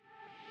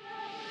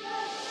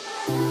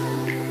I'm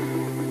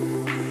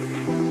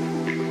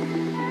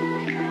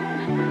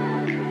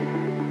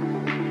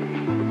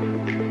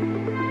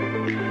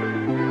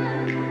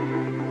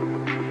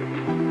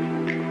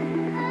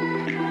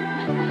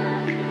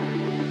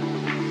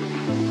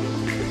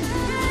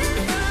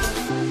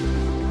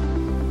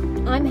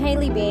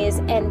Hayley Beers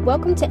and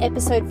welcome to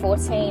episode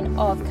 14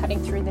 of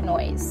Cutting Through the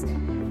Noise.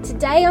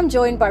 Today I'm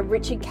joined by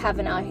Richard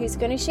Kavanagh, who's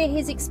going to share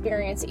his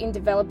experience in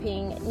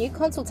developing new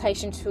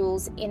consultation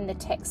tools in the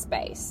tech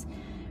space.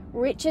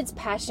 Richard's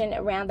passion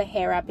around the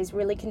Hair app is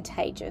really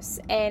contagious,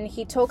 and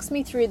he talks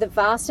me through the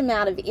vast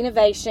amount of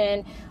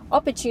innovation,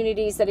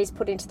 opportunities that he's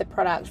put into the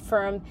product,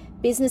 from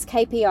business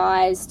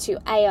KPIs to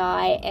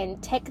AI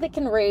and tech that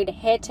can read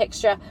hair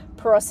texture,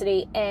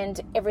 porosity, and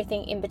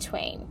everything in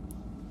between.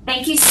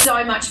 Thank you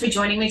so much for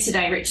joining me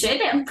today, Richard.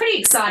 I'm pretty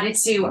excited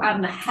to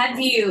have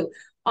you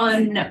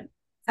on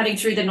Cutting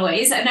Through the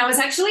Noise. And I was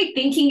actually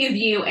thinking of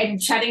you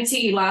and chatting to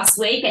you last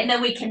week, and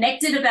then we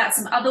connected about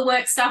some other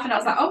work stuff, and I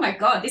was like, oh my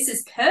God, this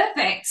is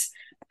perfect.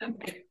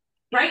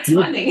 Great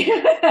timing.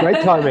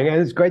 Great timing,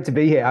 and it's great to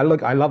be here. I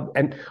love,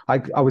 and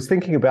I was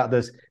thinking about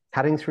this,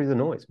 Cutting Through the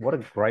Noise. What a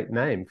great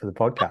name for the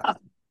podcast. Oh,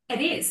 it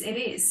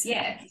is,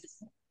 yeah.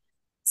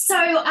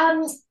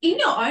 So in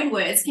your own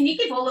words, can you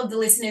give all of the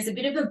listeners a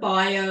bit of a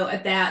bio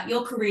about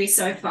your career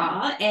so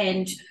far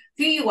and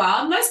who you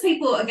are? Most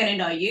people are going to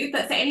know you,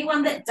 but for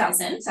anyone that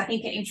doesn't, I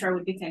think an intro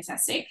would be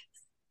fantastic.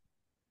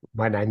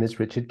 My name is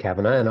Richard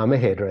Kavanagh, and I'm a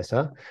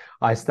hairdresser.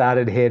 I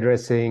started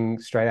hairdressing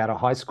straight out of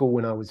high school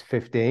when I was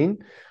 15.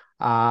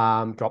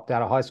 Dropped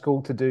out of high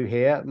school to do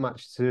hair,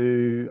 much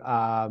to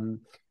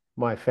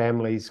my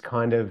family's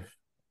kind of,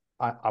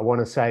 I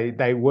want to say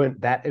they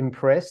weren't that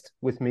impressed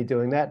with me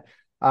doing that.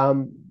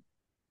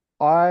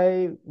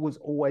 I was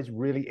always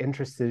really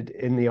interested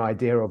in the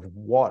idea of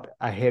what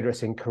a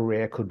hairdressing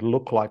career could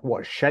look like,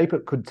 what shape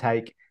it could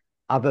take,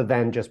 other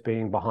than just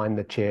being behind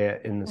the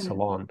chair in the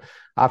salon.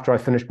 After I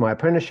finished my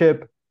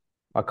apprenticeship,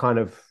 I kind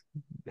of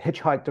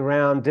hitchhiked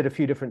around, did a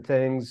few different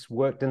things,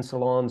 worked in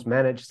salons,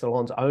 managed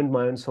salons, owned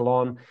my own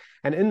salon.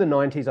 And in the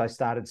 90s, I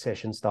started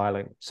session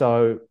styling.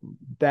 So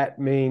that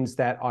means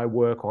that I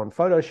work on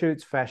photo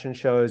shoots, fashion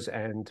shows,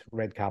 and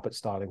red carpet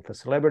styling for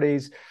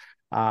celebrities.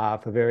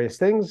 For various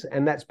things.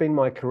 And that's been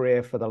my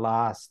career for the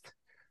last,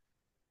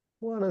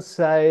 I want to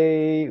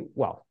say,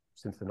 well,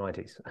 since the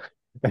 90s.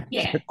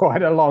 Yeah.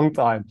 Quite a long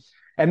time.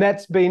 And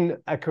that's been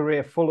a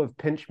career full of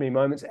pinch me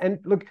moments. And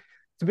look,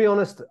 to be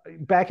honest,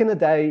 back in the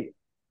day,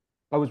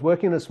 I was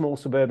working in a small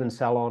suburban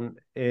salon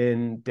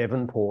in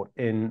Devonport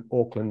in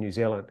Auckland, New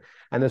Zealand.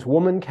 And this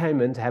woman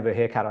came in to have her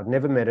haircut. I'd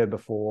never met her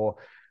before.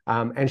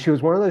 And she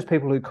was one of those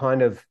people who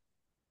kind of,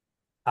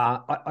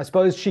 I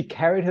suppose she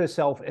carried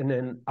herself in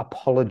an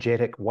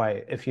apologetic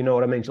way, if you know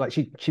what I mean. Like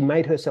she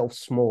made herself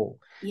small.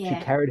 Yeah.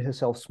 She carried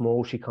herself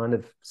small. She kind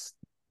of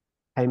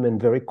came in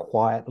very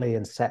quietly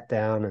and sat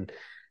down,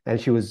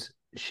 and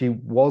she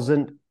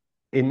wasn't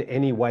in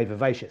any way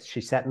vivacious.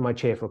 She sat in my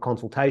chair for a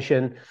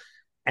consultation,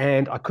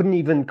 and I couldn't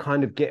even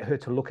kind of get her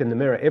to look in the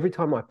mirror. Every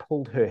time I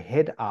pulled her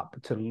head up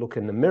to look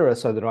in the mirror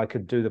so that I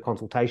could do the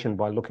consultation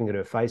by looking at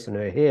her face and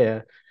her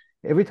hair,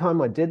 every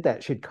time I did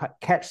that, she'd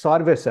catch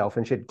sight of herself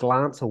and she'd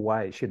glance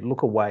away. She'd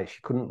look away. She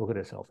couldn't look at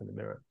herself in the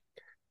mirror.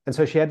 And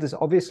so she had this,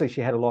 obviously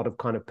she had a lot of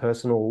kind of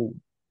personal,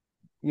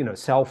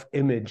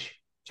 self-image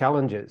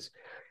challenges.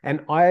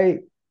 And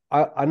I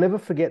never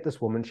forget this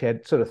woman. She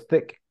had sort of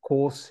thick,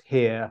 coarse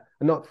hair,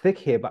 not thick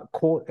hair, but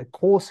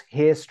coarse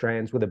hair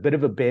strands with a bit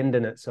of a bend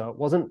in it. So it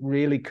wasn't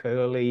really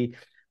curly,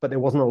 but there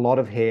wasn't a lot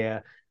of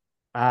hair.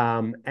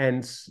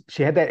 And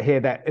she had that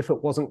hair that if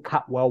it wasn't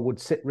cut well would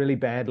sit really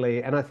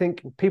badly. And I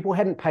think people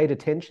hadn't paid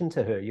attention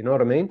to her, you know what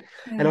I mean?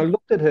 And I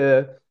looked at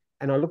her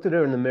in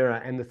the mirror,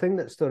 and the thing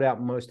that stood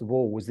out most of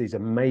all was these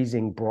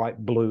amazing bright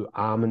blue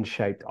almond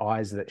shaped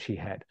eyes that she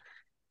had.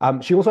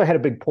 She also had a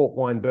big port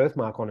wine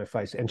birthmark on her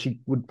face, and she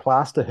would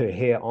plaster her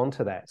hair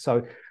onto that.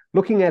 So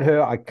looking at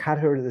her, I cut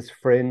her to this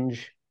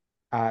fringe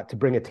to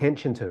bring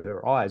attention to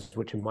her eyes,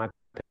 which in my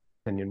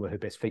opinion were her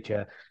best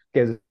feature.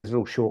 There's this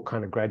little short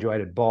kind of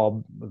graduated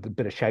bob with a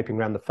bit of shaping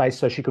around the face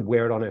so she could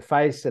wear it on her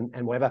face and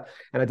whatever.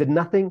 And I did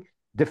nothing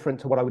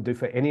different to what I would do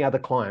for any other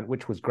client,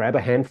 which was grab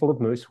a handful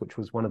of mousse, which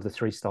was one of the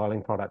 3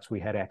 styling products we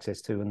had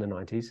access to in the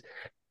 90s.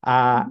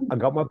 I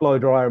got my blow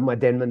dryer and my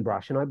Denman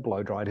brush, and I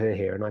blow dried her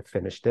hair, and I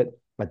finished it.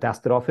 I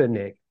dusted off her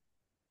neck,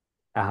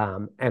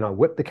 and I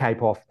whipped the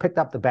cape off, picked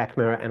up the back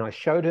mirror, and I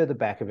showed her the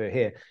back of her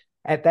hair.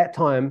 At that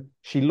time,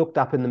 she looked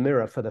up in the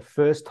mirror for the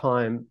first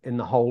time in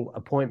the whole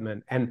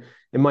appointment. And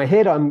in my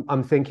head,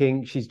 I'm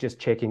thinking she's just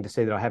checking to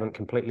see that I haven't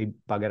completely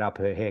buggered up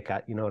her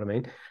haircut. You know what I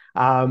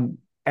mean?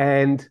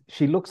 And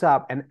she looks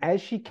up, and as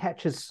she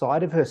catches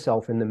sight of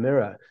herself in the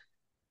mirror,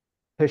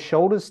 her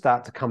shoulders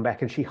start to come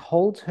back, and she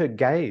holds her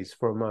gaze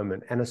for a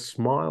moment, and a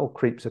smile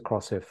creeps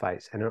across her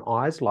face, and her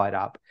eyes light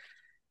up.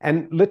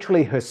 And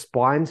literally her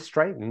spine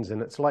straightens,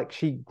 and it's like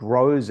she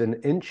grows an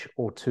inch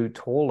or two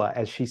taller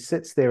as she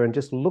sits there and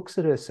just looks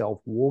at herself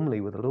warmly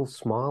with a little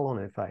smile on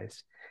her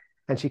face.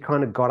 And she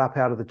kind of got up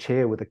out of the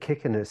chair with a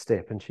kick in her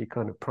step, and she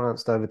kind of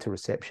pranced over to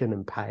reception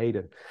and paid.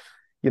 And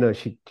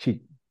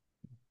she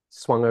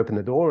swung open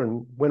the door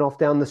and went off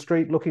down the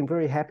street looking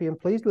very happy and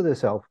pleased with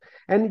herself.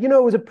 And,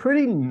 it was a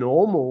pretty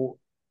normal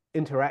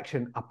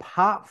interaction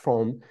apart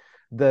from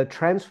the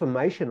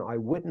transformation I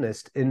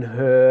witnessed in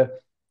her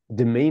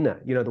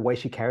demeanor, the way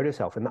she carried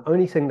herself. And the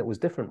only thing that was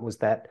different was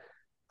that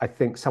I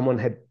think someone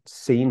had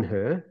seen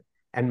her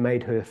and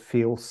made her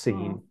feel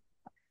seen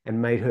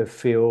and made her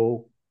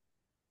feel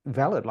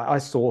valid. Like I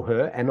saw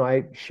her and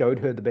I showed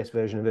her the best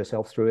version of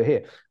herself through her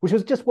hair, which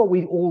was just what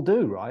we all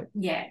do, right?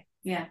 Yeah,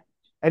 yeah.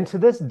 And to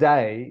this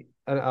day,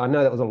 I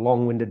know that was a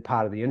long-winded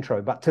part of the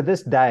intro, but to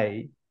this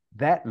day,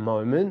 that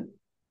moment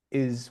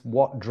is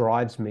what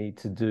drives me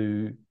to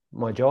do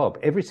my job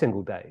every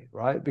single day,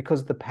 right?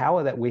 Because the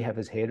power that we have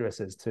as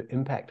hairdressers to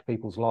impact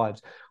people's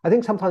lives, I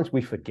think sometimes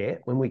we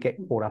forget when we get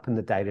caught up in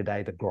the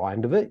day-to-day, the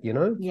grind of it,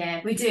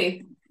 Yeah, we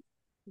do.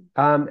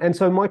 And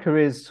so my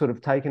career's sort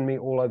of taken me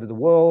all over the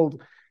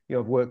world.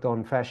 I've worked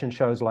on fashion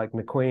shows like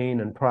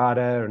McQueen and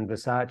Prada and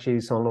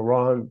Versace, Saint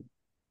Laurent,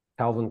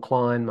 Calvin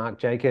Klein, Marc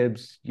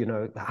Jacobs,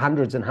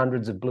 hundreds and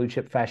hundreds of blue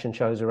chip fashion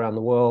shows around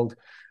the world.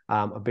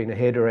 I've been a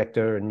hair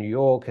director in New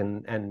York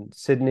and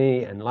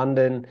Sydney and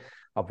London.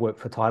 I've worked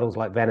for titles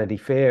like Vanity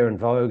Fair and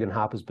Vogue and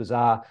Harper's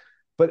Bazaar.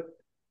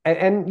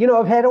 And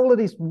I've had all of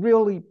these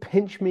really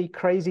pinch me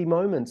crazy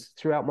moments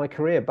throughout my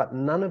career, but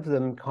none of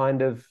them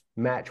kind of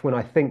match when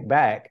I think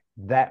back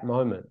that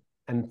moment.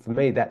 And for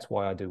me, that's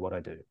why I do what I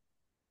do.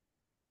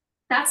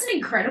 That's an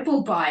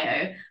incredible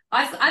bio.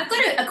 I've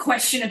got a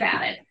question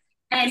about it.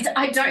 And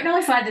I don't know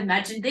if I've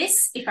imagined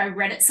this, if I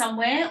read it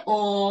somewhere,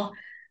 or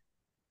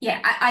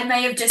I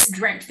may have just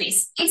dreamt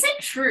this. Is it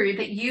true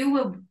that you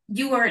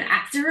were an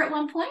actor at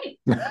one point?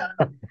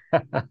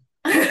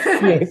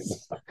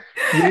 Yes,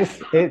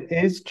 yes, it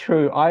is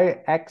true. I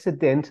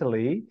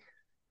accidentally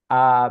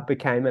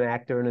became an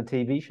actor and a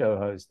TV show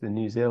host in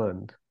New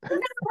Zealand.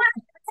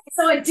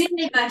 So I didn't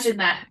imagine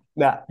that.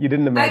 No, you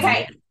didn't imagine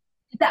Okay. it.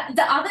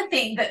 The other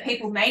thing that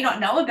people may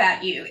not know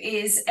about you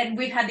is, and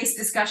we've had this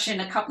discussion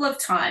a couple of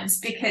times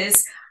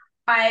because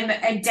I'm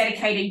a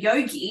dedicated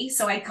yogi,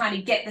 so I kind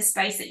of get the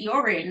space that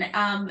you're in.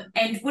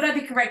 And would I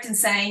be correct in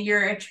saying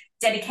you're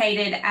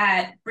dedicated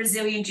at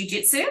Brazilian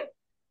Jiu-Jitsu?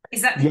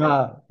 Is that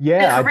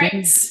Yeah, correct?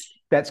 I do.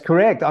 That's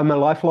correct. I'm a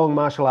lifelong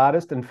martial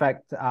artist. In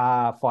fact,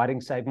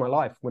 fighting saved my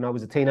life. When I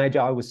was a teenager,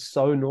 I was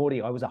so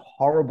naughty. I was a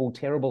horrible,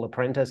 terrible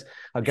apprentice.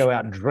 I'd go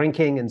out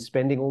drinking and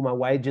spending all my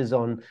wages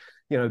on,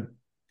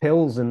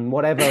 pills and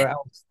whatever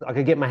else I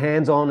could get my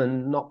hands on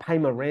and not pay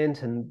my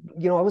rent. And,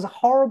 I was a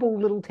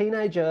horrible little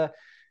teenager,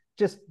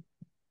 just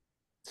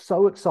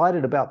so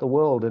excited about the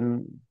world.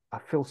 And I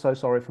feel so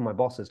sorry for my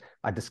bosses.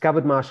 I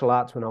discovered martial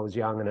arts when I was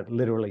young and it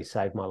literally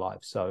saved my life.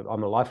 So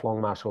I'm a lifelong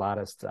martial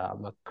artist.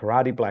 I'm a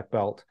karate black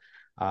belt,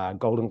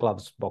 Golden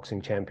Gloves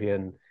boxing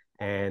champion,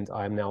 and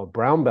I'm now a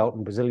brown belt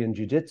in Brazilian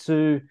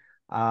Jiu-Jitsu.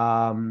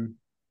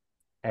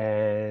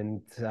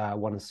 And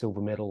won a silver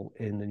medal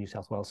in the New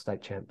South Wales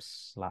State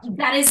Champs last week.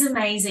 That is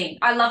amazing.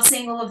 I love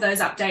seeing all of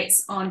those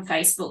updates on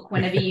Facebook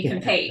whenever you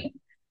compete.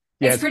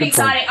 It's pretty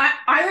exciting.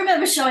 I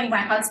remember showing my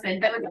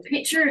husband, there was a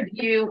picture of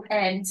you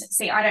and,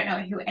 see, I don't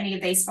know who any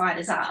of these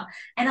fighters are.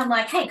 And I'm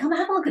like, hey, come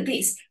have a look at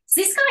this. Is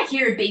this guy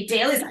here a big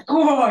deal? He's like,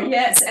 oh,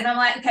 yes. And I'm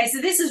like, okay,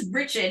 so this is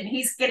Richard.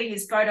 He's getting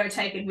his photo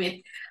taken with,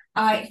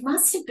 it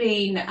must have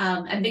been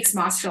a mixed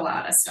martial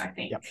artist, I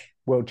think. Yep.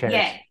 World champs.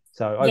 Yeah.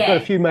 So I've got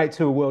a few mates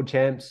who are world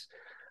champs.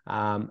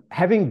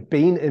 Having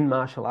been in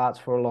martial arts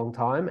for a long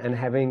time and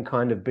having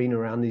kind of been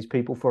around these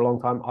people for a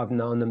long time, I've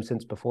known them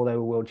since before they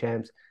were world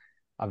champs.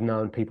 I've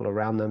known people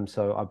around them.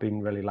 So I've been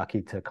really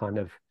lucky to kind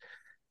of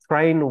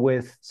train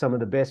with some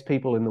of the best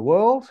people in the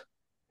world.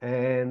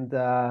 And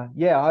I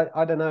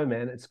don't know,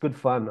 man, it's good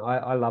fun.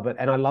 I love it.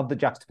 And I love the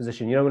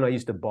juxtaposition. When I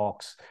used to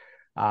box,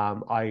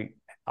 I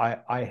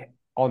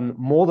on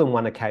more than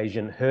one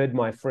occasion heard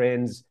my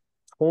friends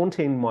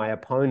taunting my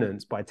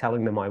opponents by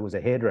telling them I was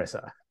a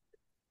hairdresser.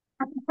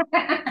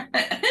 You're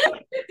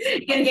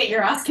gonna get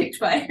your ass kicked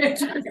by a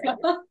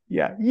hairdresser.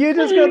 Yeah, you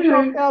just got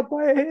knocked out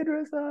by a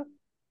hairdresser.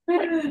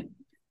 I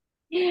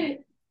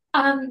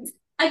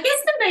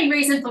guess the main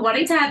reason for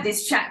wanting to have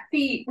this chat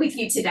with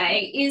you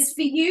today is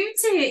for you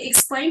to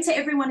explain to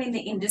everyone in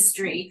the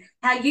industry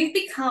how you've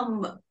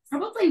become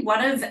probably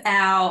one of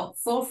our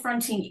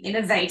forefronting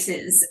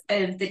innovators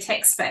of the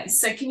tech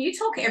space. So can you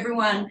talk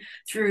everyone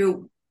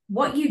through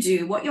what you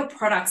do, what your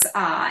products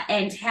are,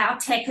 and how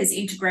tech has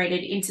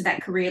integrated into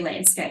that career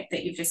landscape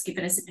that you've just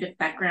given us a bit of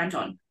background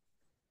on?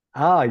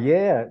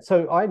 Yeah.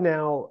 So I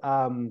now,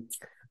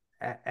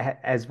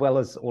 as well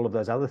as all of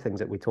those other things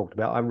that we talked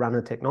about, I run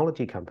a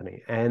technology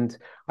company, and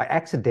I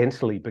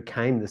accidentally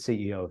became the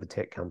CEO of a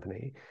tech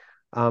company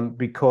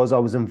because I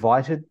was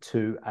invited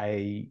to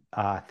a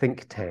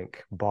think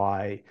tank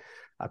by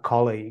a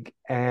colleague,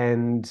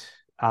 and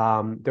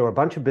there were a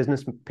bunch of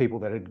business people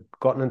that had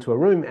gotten into a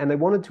room and they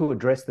wanted to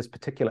address this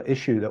particular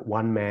issue that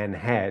one man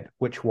had,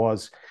 which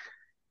was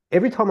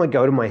every time I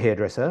go to my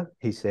hairdresser,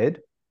 he said,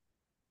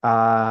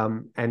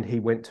 and he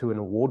went to an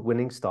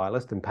award-winning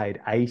stylist and paid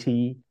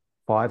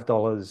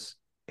 $85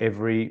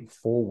 every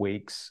 4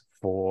 weeks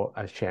for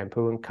a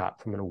shampoo and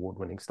cut from an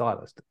award-winning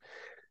stylist.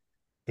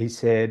 He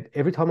said,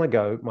 every time I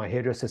go, my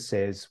hairdresser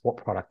says, what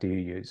product do you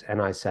use?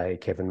 And I say,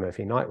 Kevin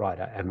Murphy Night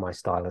Rider. And my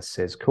stylist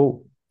says,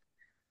 cool.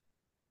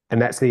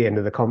 And that's the end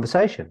of the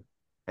conversation.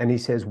 And he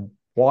says,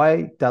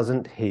 why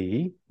can't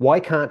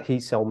he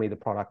sell me the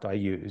product I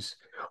use?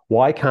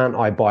 Why can't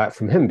I buy it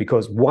from him?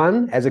 Because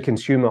one, as a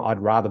consumer, I'd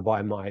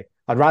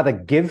rather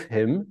give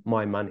him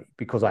my money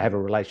because I have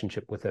a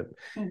relationship with him.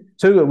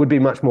 Two, it would be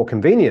much more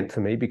convenient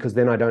for me because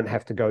then I don't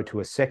have to go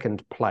to a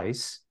second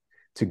place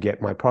to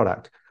get my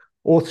product.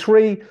 Or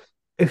three,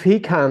 if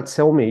he can't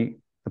sell me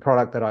the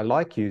product that I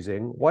like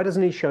using, why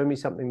doesn't he show me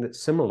something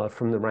that's similar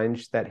from the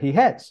range that he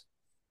has?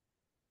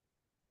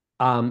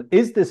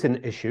 Is this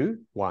an issue?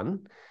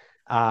 One,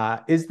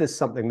 is this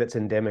something that's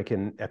endemic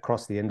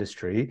across the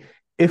industry?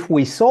 If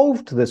we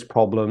solved this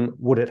problem,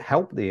 would it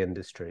help the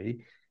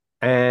industry?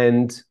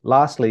 And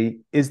lastly,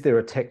 is there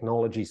a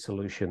technology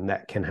solution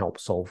that can help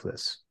solve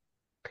this?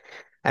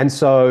 And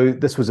so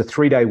this was a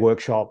 3-day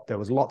workshop. There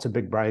was lots of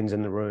big brains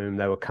in the room.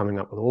 They were coming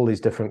up with all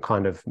these different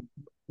kind of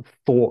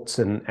thoughts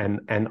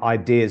and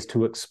ideas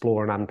to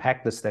explore and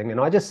unpack this thing. And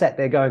I just sat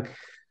there going,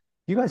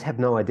 you guys have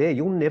no idea.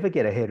 You'll never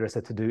get a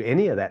hairdresser to do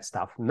any of that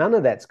stuff. None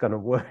of that's going to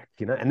work,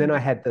 you know? And then I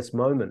had this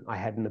moment, I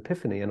had an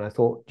epiphany, and I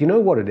thought, you know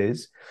what it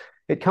is?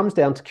 It comes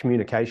down to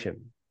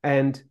communication.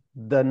 And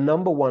the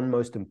number one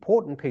most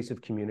important piece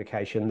of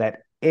communication that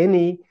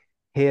any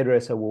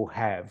hairdresser will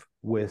have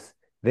with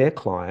their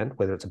client,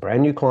 whether it's a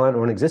brand new client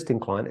or an existing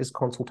client, is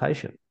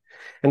consultation.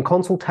 And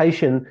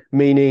consultation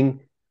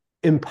meaning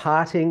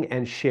imparting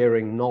and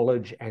sharing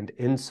knowledge and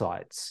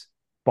insights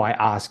by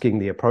asking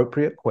the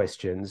appropriate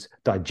questions,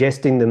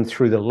 digesting them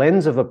through the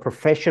lens of a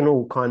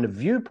professional kind of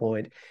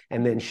viewpoint,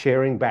 and then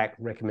sharing back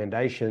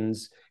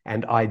recommendations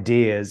and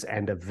ideas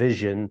and a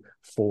vision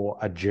for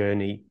a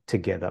journey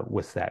together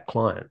with that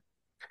client.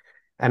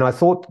 And I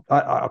thought,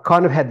 I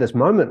kind of had this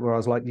moment where I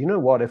was like, you know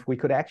what, if we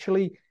could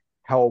actually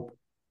help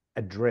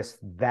address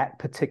that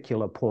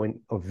particular point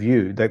of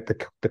view,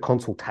 the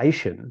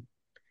consultation,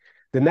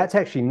 then that's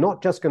actually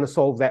not just going to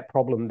solve that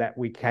problem that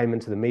we came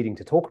into the meeting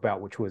to talk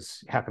about, which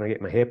was how can I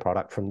get my hair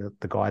product from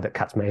the guy that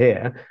cuts my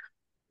hair,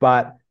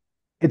 but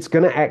it's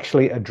going to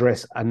actually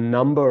address a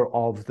number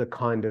of the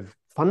kind of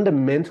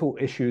fundamental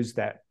issues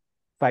that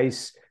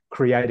face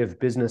creative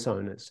business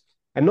owners.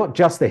 And not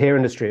just the hair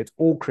industry, it's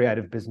all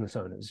creative business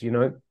owners, you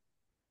know,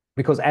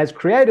 because as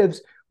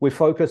creatives, we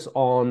focus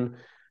on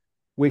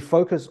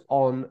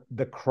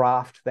the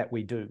craft that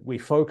we do. We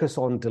focus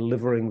on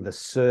delivering the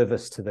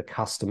service to the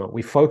customer.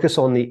 We focus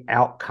on the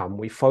outcome.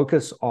 We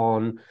focus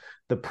on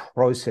the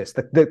process,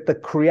 the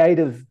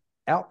creative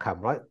outcome,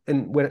 right?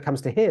 And when it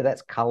comes to hair,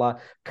 that's color,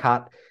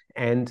 cut,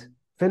 and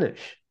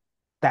finish.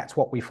 That's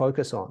what we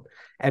focus on.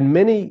 And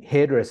many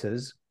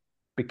hairdressers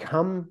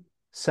become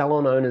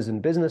salon owners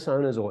and business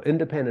owners or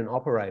independent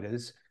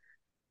operators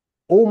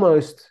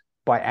almost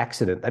by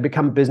accident. They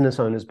become business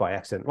owners by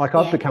accident. Like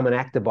I've become an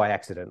actor by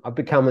accident. I've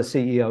become a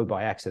CEO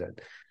by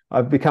accident.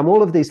 I've become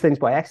all of these things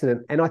by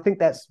accident. And I think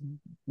that's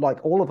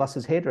like all of us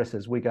as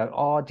hairdressers, we go,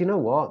 oh, do you know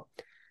what?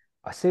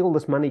 I see all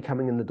this money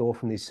coming in the door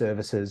from these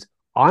services.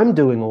 I'm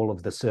doing all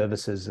of the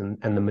services and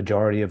the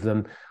majority of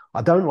them.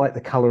 I don't like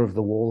the color of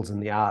the walls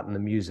and the art and the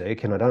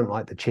music, and I don't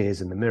like the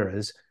chairs and the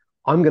mirrors.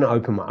 I'm going to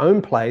open my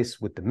own place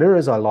with the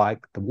mirrors I like,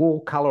 the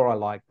wall color I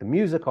like, the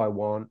music I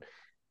want,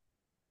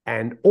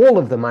 and all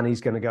of the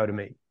money's going to go to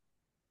me.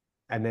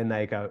 And then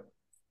they go,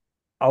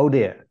 oh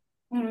dear,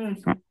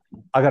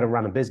 I got to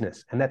run a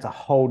business. And that's a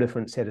whole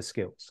different set of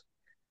skills.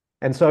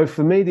 And so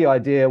for me, the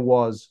idea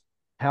was,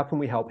 how can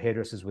we help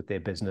hairdressers with their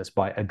business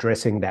by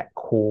addressing that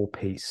core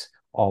piece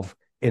of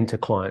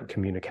inter-client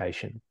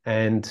communication?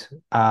 And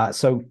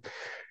so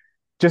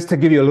just to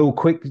give you a little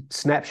quick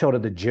snapshot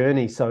of the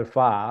journey so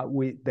far,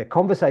 the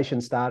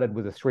conversation started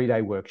with a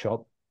 3-day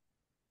workshop.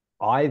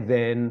 I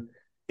then,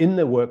 in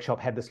the workshop,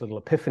 had this little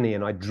epiphany,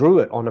 and I drew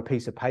it on a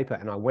piece of paper,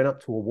 and I went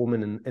up to a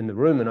woman in the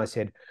room and I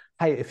said,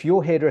 hey, if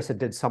your hairdresser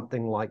did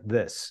something like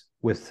this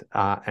with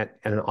an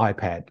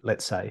iPad,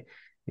 let's say,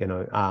 you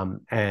know,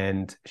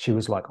 and she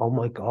was like, oh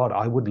my God,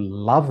 I would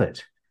love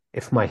it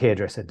if my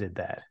hairdresser did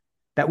that.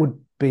 That would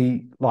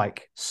be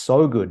like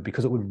so good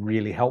because it would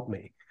really help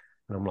me.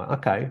 And I'm like,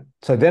 okay.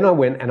 So then I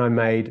went and I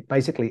made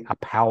basically a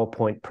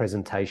PowerPoint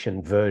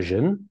presentation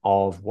version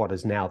of what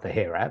is now the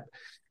Hair app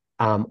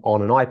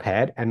on an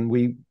iPad. And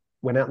we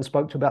went out and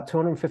spoke to about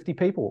 250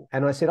 people.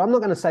 And I said, I'm not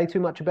going to say too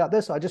much about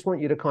this. I just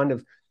want you to kind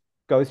of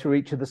go through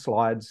each of the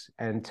slides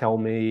and tell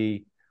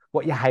me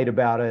what you hate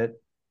about it,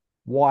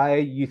 why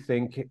you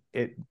think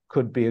it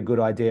could be a good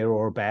idea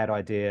or a bad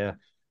idea,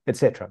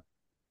 etc.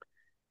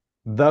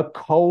 The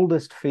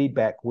coldest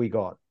feedback we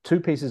got, 2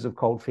 pieces of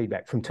cold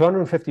feedback from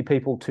 250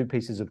 people, 2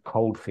 pieces of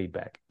cold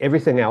feedback.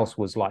 Everything else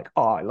was like,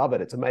 oh, I love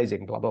it. It's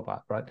amazing, blah, blah,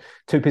 blah, right?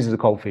 2 pieces of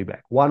cold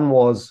feedback. One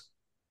was,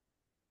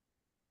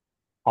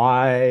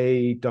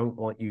 I don't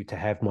want you to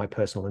have my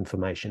personal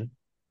information.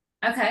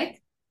 Okay.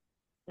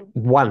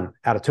 1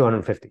 out of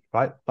 250,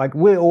 right? Like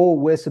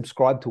we're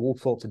subscribed to all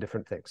sorts of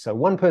different things. So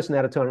 1 person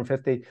out of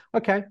 250,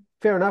 okay,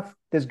 fair enough.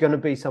 There's going to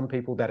be some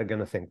people that are going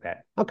to think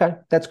that. Okay,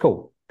 that's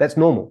cool. That's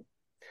normal.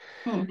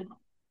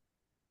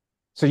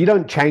 So you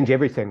don't change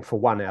everything for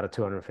 1 out of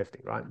 250,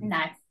 right?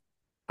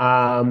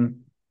 No.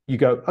 You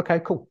go, okay,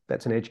 cool.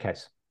 That's an edge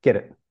case. Get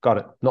it. Got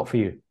it. Not for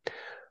you.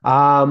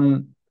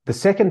 The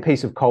second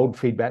piece of cold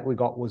feedback we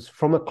got was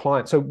from a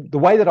client. So the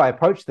way that I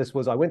approached this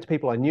was I went to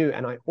people I knew,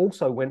 and I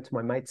also went to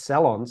my mates'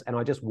 salons, and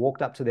I just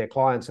walked up to their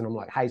clients and I'm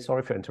like, hey,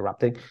 sorry for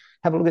interrupting.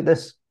 Have a look at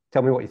this.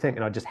 Tell me what you think.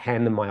 And I just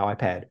hand them my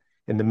iPad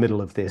in the middle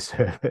of their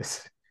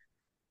service.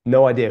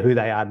 No idea who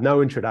they are,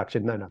 no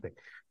introduction, no nothing.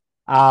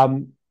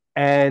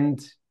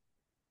 And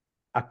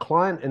a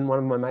client in one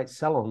of my mates'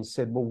 salons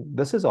said, well,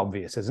 this is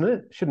obvious, isn't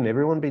it? Shouldn't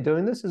everyone be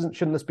doing this?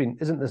 Isn't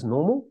this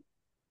normal?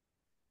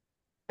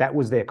 That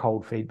was their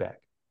cold feedback.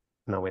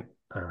 And I went,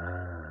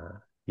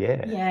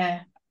 yeah.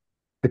 Yeah.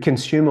 The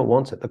consumer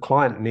wants it. The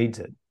client needs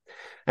it.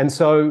 And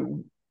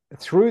so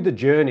through the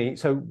journey,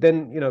 so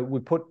then, we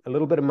put a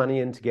little bit of money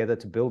in together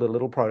to build a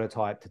little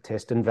prototype to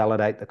test and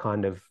validate the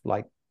kind of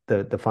like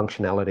the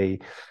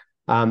functionality.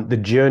 The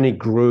journey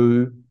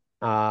grew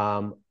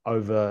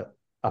over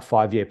a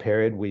 5-year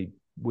period.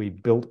 We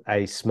built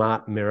a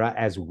smart mirror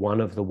as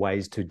one of the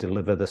ways to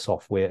deliver the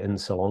software in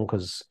salon,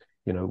 because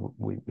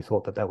we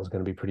thought that was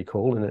going to be pretty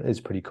cool, and it is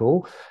pretty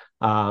cool.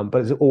 But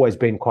it's always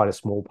been quite a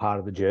small part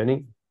of the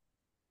journey.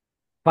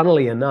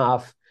 Funnily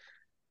enough,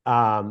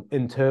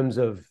 in terms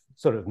of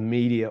sort of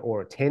media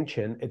or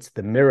attention, it's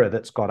the mirror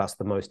that's got us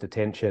the most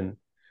attention,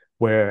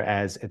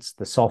 whereas it's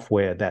the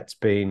software that's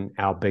been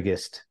our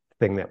biggest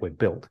thing that we've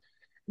built.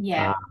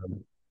 Yeah.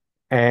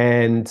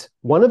 And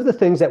one of the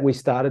things that we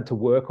started to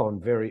work on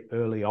very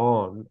early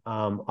on,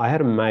 I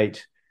had a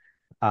mate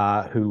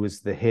who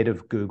was the head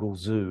of Google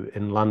Zoo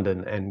in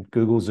London, and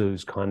Google Zoo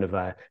is kind of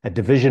a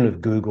division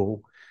of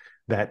Google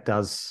that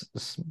does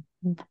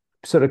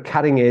sort of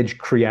cutting edge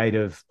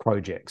creative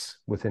projects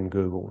within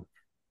Google.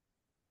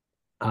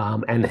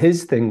 And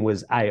his thing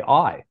was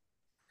AI.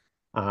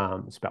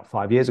 It's about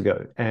 5 years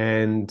ago.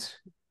 And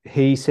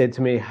he said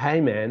to me,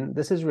 hey, man,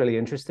 this is really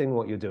interesting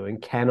what you're doing.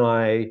 Can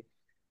I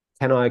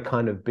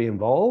kind of be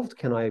involved?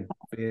 Can I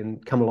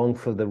come along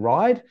for the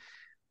ride?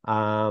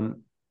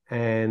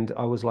 And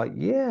I was like,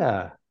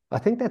 yeah, I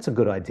think that's a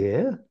good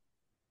idea.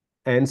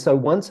 And so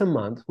once a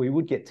month, we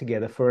would get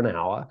together for an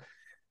hour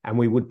and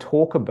we would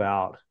talk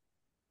about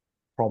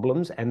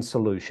problems and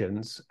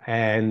solutions.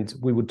 And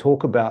we would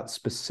talk about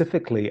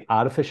specifically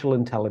artificial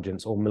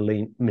intelligence or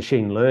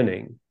machine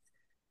learning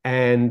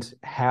and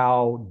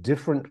how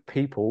different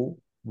people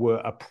were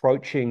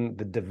approaching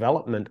the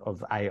development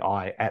of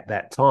AI at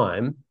that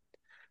time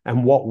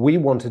and what we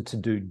wanted to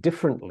do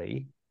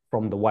differently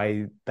from the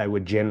way they were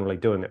generally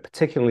doing it,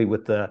 particularly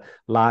with the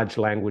large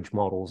language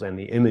models and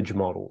the image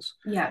models.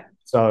 Yeah.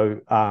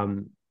 So,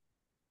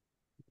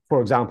 for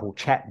example,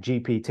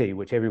 ChatGPT,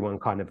 which everyone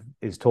kind of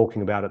is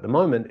talking about at the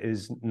moment,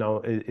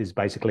 is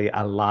basically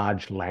a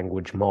large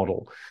language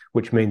model,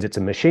 which means it's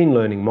a machine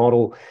learning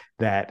model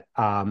that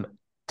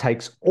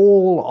takes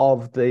all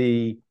of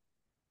the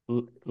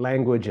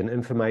language and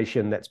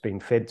information that's been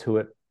fed to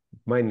it,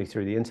 mainly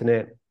through the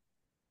internet,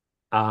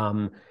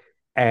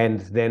 and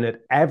then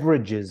it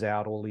averages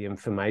out all the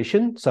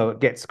information. So it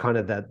gets kind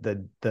of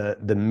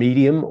the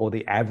medium or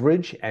the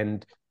average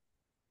and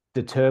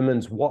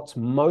determines what's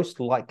most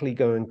likely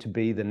going to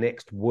be the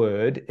next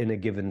word in a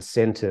given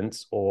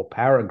sentence or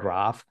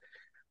paragraph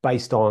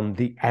based on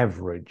the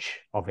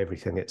average of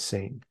everything it's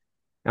seen.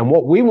 And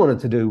what we wanted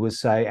to do was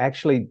say,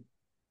 actually,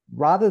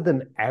 rather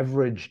than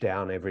average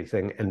down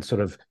everything and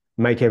sort of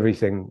make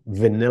everything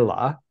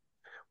vanilla,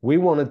 we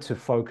wanted to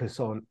focus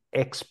on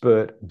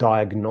expert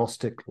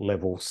diagnostic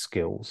level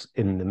skills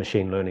in the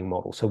machine learning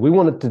model. So we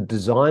wanted to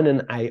design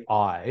an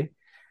AI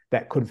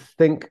that could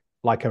think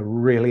like a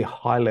really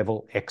high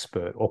level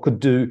expert, or could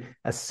do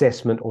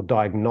assessment or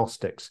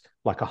diagnostics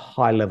like a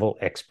high level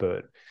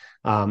expert,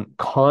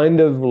 kind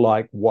of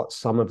like what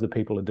some of the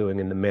people are doing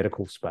in the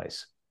medical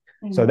space.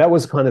 So that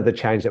was kind of the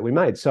change that we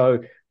made. So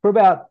for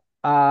about,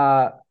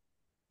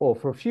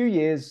 for a few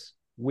years,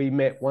 we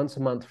met once a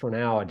month for an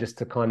hour just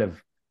to kind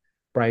of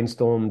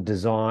brainstorm,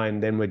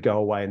 design. Then we'd go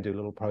away and do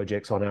little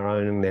projects on our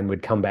own, and then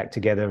we'd come back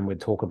together and we'd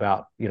talk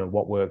about,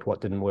 what worked, what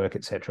didn't work,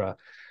 etc.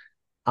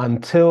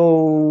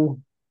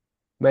 Until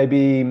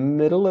maybe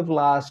middle of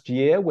last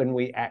year, when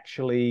we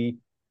actually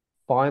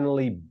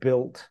finally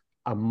built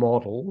a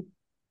model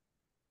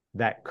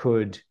that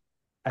could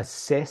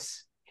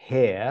assess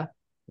hair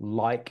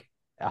like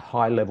a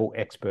high-level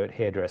expert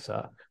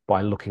hairdresser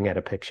by looking at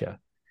a picture.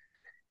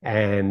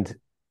 And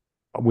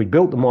we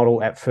built the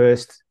model at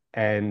first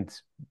and,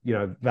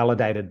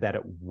 validated that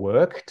it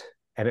worked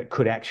and it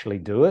could actually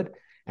do it.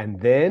 And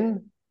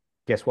then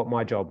guess what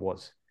my job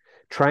was?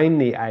 Train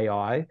the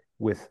AI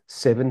with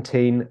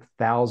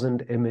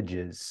 17,000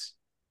 images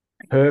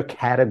per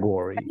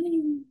category.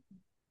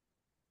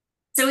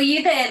 So are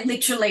you there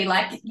literally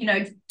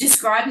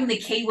describing the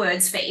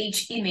keywords for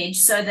each image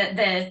so that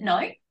they're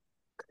no?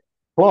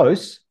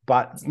 Close,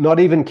 but not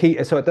even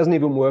key. So it doesn't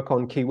even work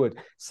on keywords.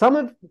 Some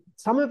of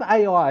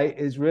AI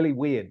is really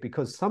weird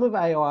because some of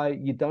AI,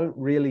 you don't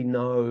really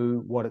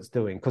know what it's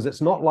doing because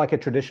it's not like a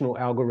traditional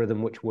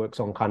algorithm which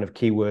works on kind of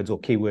keywords or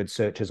keyword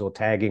searches or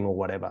tagging or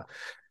whatever.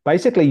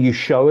 Basically, you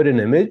show it an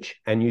image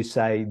and you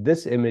say,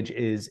 this image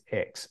is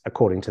X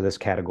according to this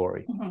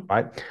category,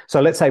 right?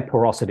 So let's say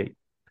porosity.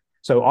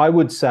 So I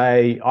would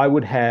say I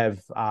would have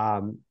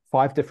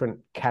 5 different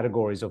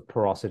categories of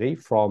porosity,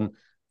 from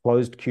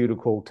closed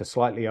cuticle to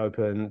slightly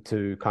open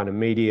to kind of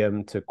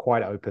medium to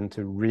quite open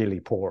to really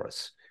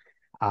porous.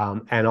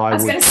 And I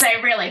was going to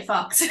say really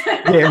fucked.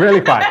 Yeah,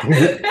 really fucked.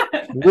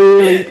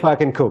 Really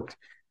fucking cooked.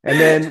 And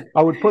then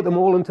I would put them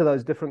all into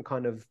those different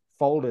kind of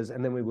folders,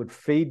 and then we would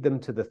feed them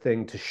to the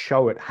thing to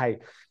show it, hey,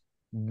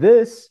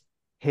 this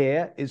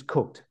hair is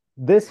cooked.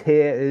 This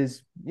hair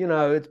is,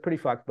 it's pretty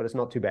fucked, but it's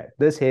not too bad.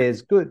 This hair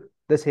is good.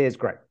 This hair is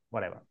great,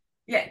 whatever.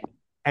 Yeah.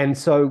 And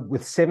so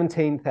with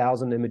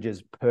 17,000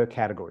 images per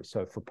category,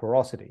 so for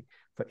porosity,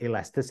 for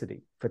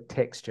elasticity, for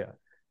texture,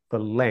 for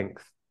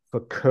length,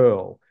 for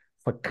curl,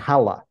 for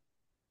color,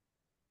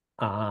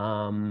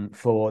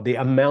 for the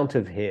amount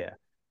of hair,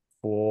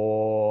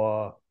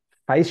 for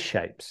face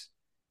shapes.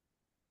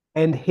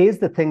 And here's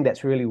the thing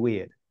that's really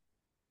weird.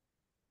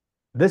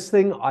 This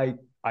thing, I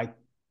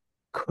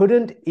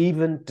couldn't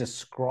even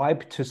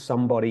describe to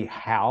somebody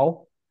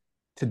how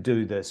to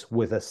do this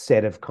with a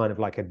set of kind of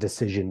like a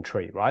decision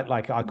tree, right?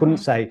 Like I couldn't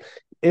say,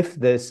 if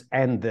this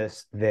and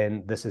this,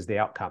 then this is the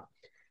outcome.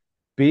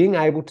 Being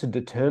able to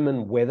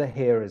determine whether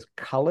hair is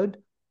colored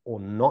or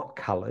not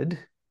colored.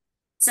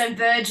 So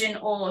virgin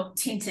or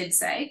tinted,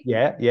 say.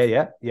 Yeah.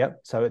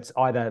 So it's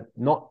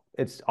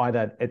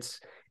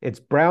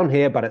brown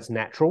hair, but it's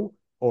natural,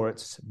 or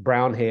it's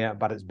brown hair,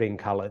 but it's being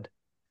colored.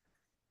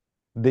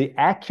 The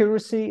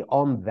accuracy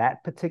on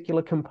that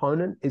particular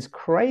component is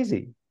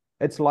crazy.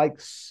 It's like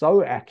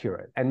so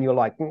accurate. And you're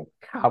like,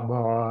 come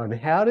on,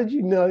 how did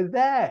you know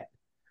that?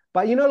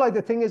 But like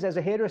the thing is, as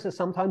a hairdresser,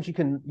 sometimes you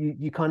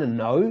kind of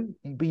know,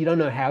 but you don't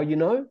know how you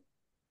know.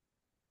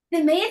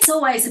 For me, it's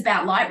always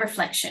about light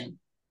reflection.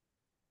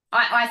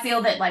 I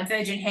feel that like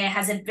virgin hair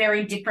has a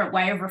very different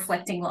way of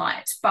reflecting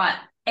light,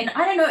 and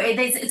I don't know,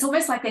 it's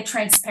almost like a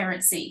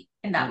transparency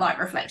in that light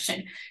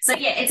reflection. So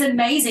yeah, it's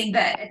amazing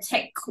that a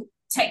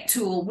tech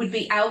tool would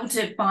be able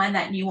to find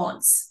that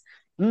nuance.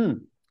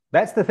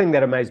 That's the thing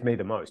that amazed me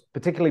the most,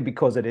 particularly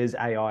because it is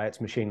AI,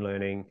 it's machine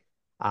learning.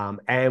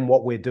 And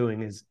what we're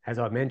doing is, as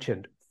I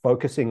mentioned,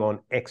 focusing on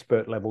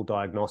expert level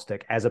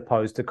diagnostic as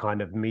opposed to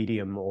kind of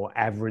medium or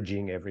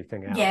averaging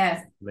everything out.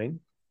 Yeah. I mean,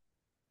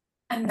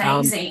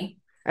 amazing.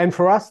 And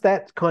for us,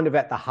 that's kind of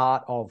at the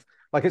heart of,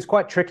 like, it's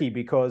quite tricky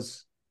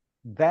because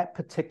that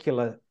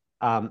particular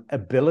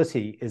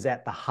ability is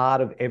at the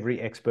heart of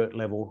every expert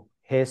level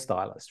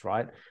hairstylist,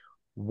 right?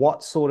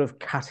 What sort of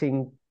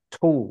cutting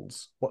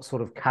tools, what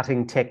sort of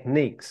cutting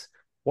techniques,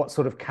 what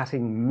sort of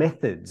cutting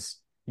methods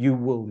you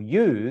will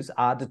use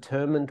are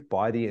determined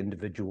by the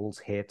individual's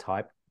hair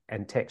type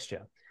and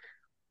texture.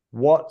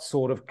 What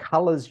sort of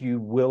colors you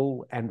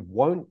will and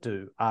won't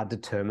do are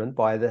determined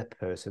by the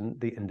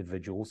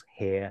individual's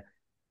hair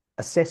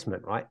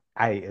assessment, right?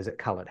 Is it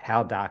colored?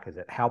 How dark is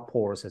it? How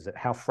porous is it?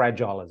 How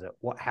fragile is it?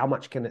 How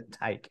much can it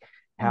take?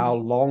 How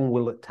long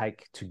will it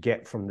take to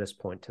get from this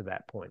point to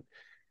that point?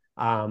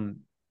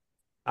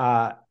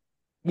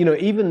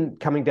 Even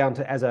coming down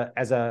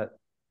to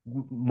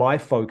my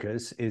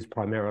focus is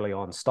primarily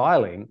on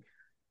styling.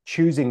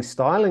 Choosing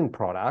styling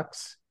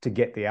products to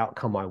get the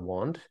outcome I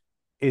want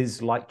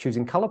is like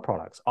choosing color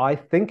products. I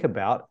think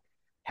about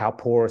how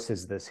porous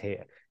is this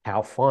hair?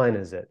 How fine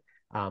is it?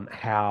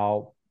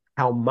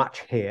 How much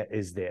hair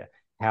is there?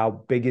 How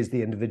big is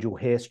the individual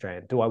hair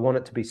strand? Do I want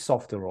it to be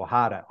softer or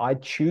harder? I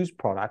choose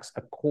products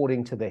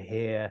according to the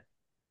hair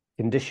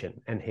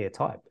condition and hair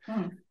type.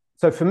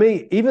 So for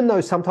me, even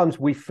though sometimes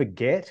we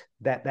forget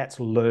that that's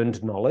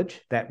learned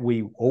knowledge, that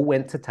we all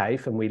went to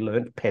TAFE and we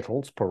learned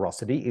petals,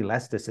 porosity,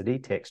 elasticity,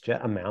 texture,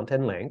 amount,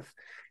 and length,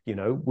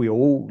 we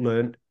all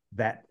learned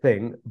that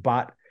thing,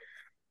 but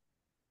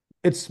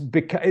it's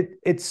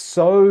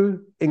so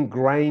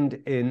ingrained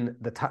in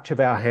the touch of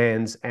our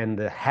hands and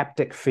the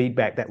haptic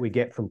feedback that we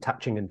get from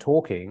touching and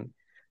talking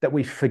that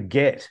we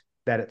forget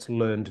that it's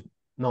learned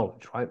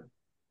knowledge, right?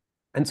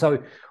 And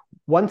so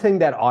one thing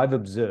that I've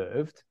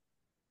observed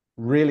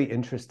really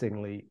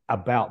interestingly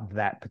about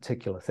that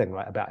particular thing,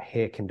 right, about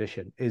hair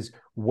condition, is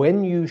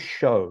when you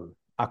show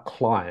a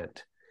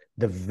client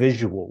the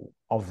visual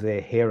of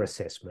their hair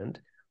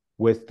assessment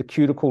with the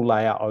cuticle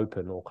layer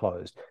open or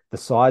closed, the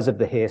size of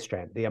the hair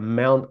strand, the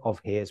amount of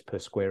hairs per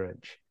square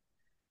inch.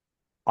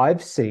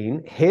 I've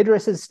seen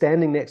hairdressers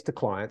standing next to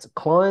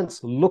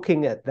clients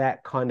looking at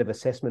that kind of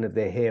assessment of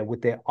their hair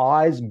with their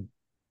eyes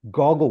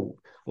goggled,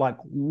 like,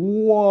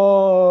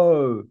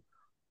 whoa,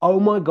 oh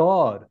my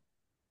God,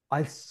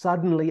 I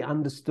suddenly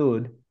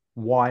understood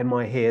why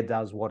my hair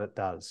does what it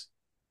does.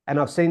 And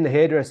I've seen the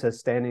hairdresser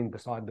standing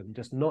beside them,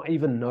 just not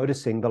even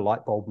noticing the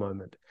light bulb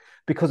moment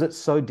because it's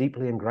so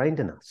deeply ingrained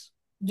in us.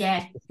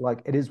 Yeah. It's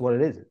like, it is what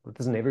it is.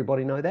 Doesn't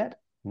everybody know that?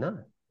 No,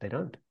 they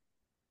don't.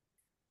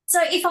 So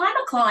if I'm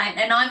a client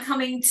and I'm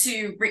coming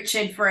to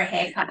Richard for a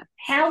haircut,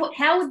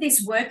 how would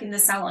this work in the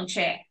salon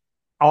chair?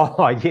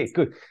 Oh, yeah,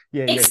 good.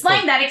 Yeah, yeah, Explain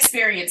cool. that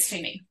experience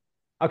to me.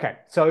 Okay,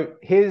 so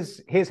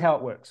here's how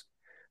it works.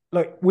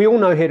 Look, we all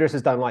know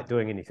hairdressers don't like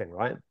doing anything,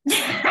 right?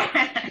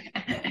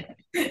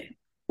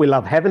 We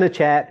love having a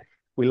chat.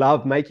 We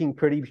love making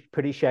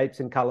pretty shapes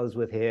and colors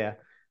with hair,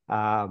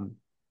 and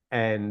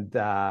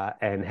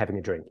having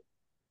a drink.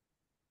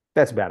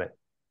 That's about it.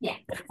 Yeah.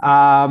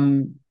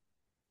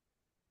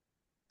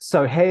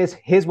 So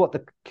here's what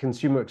the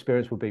consumer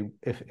experience would be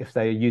if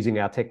they're using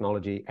our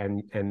technology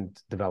and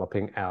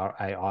developing our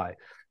AI,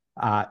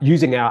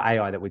 using our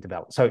AI that we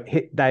developed. So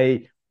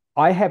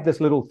I have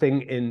this little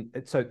thing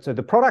so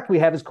the product we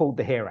have is called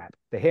the Hair app.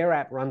 The Hair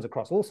app runs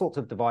across all sorts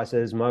of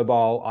devices,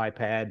 mobile,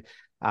 iPad,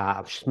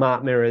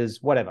 smart mirrors,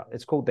 whatever.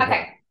 It's called the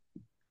Hair app.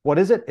 What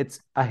is it? It's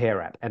a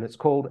hair app, and it's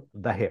called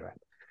the Hair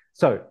app.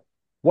 So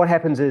what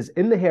happens is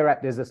in the Hair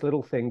app, there's this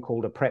little thing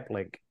called a prep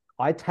link.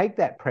 I take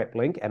that prep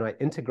link and I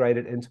integrate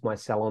it into my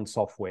salon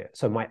software.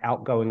 So my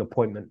outgoing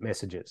appointment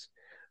messages.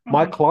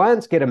 My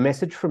clients get a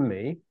message from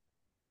me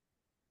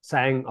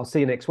saying, I'll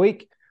see you next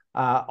week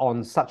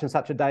on such and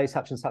such a day,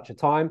 such and such a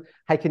time.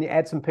 Hey, can you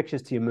add some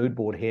pictures to your mood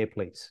board here,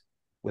 please?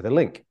 With a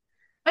link.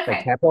 Okay.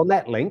 They tap on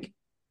that link.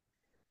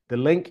 The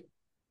link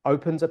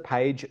opens a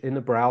page in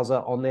the browser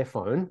on their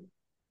phone,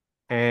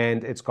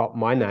 and it's got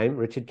my name,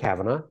 Richard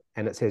Kavanagh,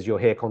 and it says your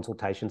hair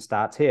consultation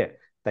starts here.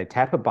 They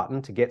tap a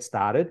button to get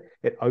started.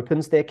 It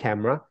opens their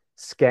camera,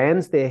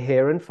 scans their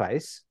hair and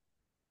face,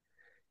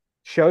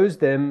 shows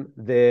them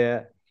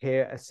their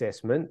hair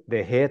assessment,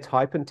 their hair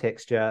type and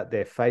texture,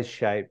 their face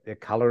shape, their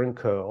color and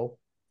curl.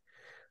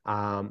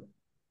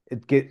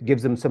 It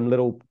gives them some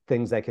little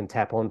things they can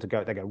tap on to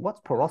go. They go,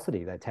 what's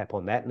porosity? They tap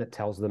on that, and it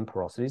tells them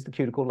porosity is the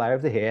cuticle layer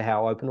of the hair,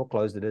 how open or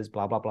closed it is,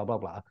 blah, blah, blah, blah,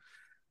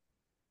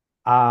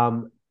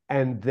 blah.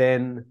 And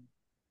then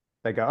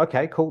they go,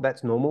 okay, cool,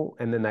 that's normal.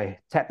 And then they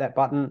tap that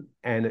button,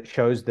 and it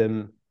shows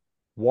them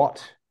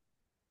what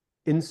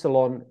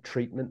in-salon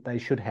treatment they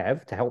should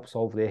have to help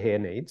solve their hair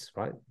needs,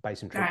 right?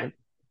 Basin treatment.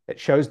 Right. It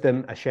shows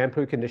them a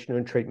shampoo, conditioner,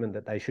 and treatment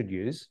that they should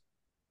use.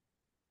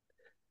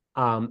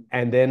 And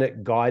then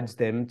it guides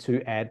them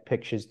to add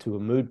pictures to a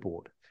mood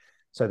board.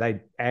 So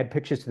they add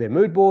pictures to their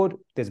mood board.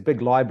 There's a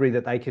big library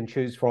that they can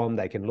choose from.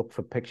 They can look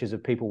for pictures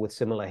of people with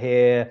similar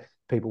hair,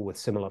 people with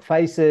similar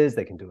faces.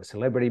 They can do a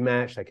celebrity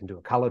match. They can do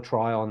a color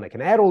try on. They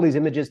can add all these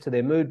images to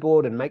their mood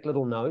board and make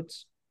little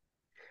notes.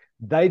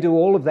 They do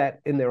all of that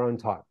in their own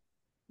time.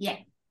 Yeah.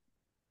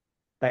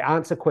 They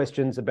answer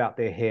questions about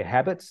their hair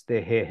habits,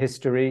 their hair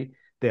history,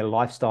 their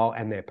lifestyle,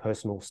 and their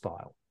personal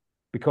style.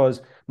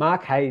 Because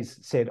Mark Hayes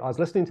said, I was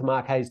listening to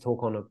Mark Hayes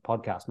talk on a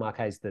podcast. Mark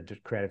Hayes, the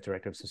creative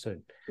director of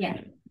Sassoon. Yeah.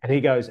 And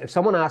he goes, if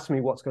someone asks me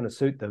what's going to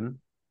suit them,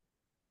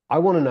 I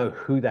want to know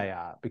who they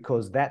are,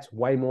 because that's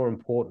way more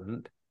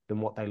important than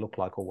what they look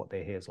like or what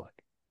their hair's like.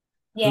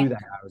 Yeah. Who they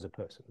are as a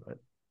person,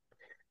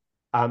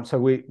 right?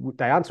 So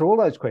they answer all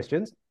those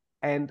questions,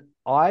 and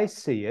I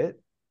see it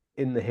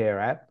in the Hair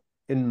app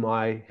in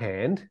my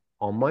hand,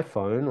 on my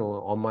phone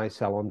or on my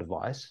salon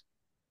device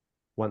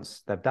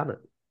once they've done it.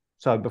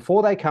 So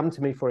before they come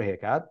to me for a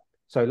haircut,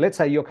 so let's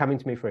say you're coming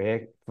to me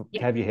to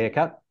have your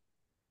haircut.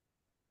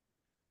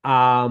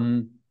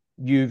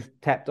 You've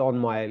tapped on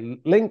my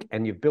link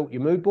and you've built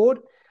your mood board,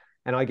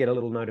 and I get a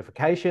little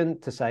notification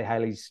to say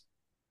Hayley's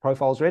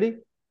profile's ready.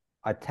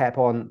 I tap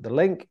on the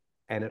link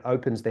and it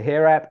opens the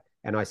Hair app,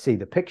 and I see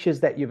the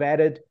pictures that you've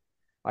added.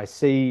 I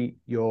see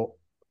your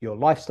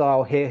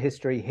lifestyle, hair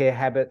history, hair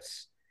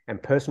habits,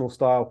 and personal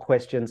style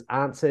questions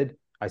answered.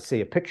 I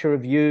see a picture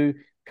of you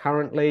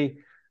currently,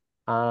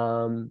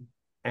 and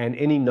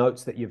any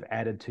notes that you've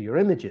added to your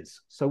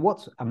images. So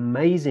what's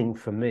amazing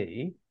for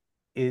me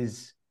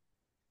is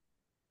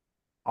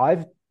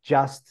I've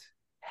just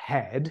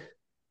had,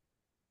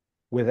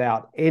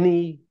 without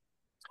any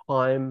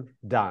time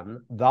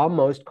done, the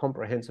most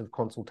comprehensive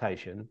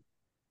consultation,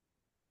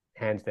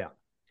 hands down.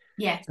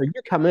 Yeah. So you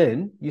come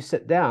in, you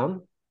sit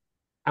down,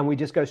 and we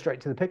just go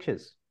straight to the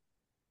pictures.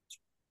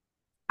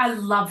 I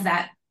love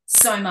that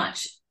so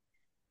much.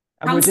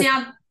 And comes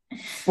down.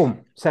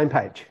 Boom, same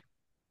page.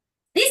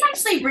 This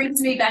actually brings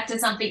me back to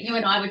something you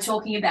and I were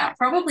talking about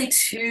probably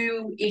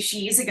 2-ish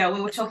years ago. We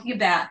were talking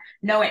about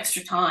no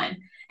extra time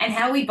and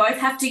how we both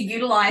have to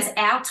utilize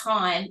our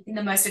time in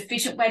the most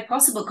efficient way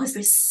possible because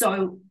we're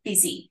so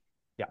busy.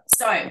 Yeah.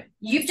 So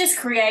you've just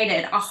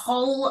created a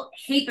whole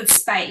heap of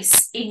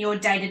space in your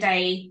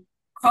day-to-day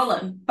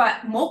column,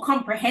 but more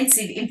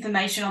comprehensive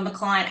information on the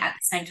client at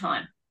the same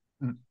time.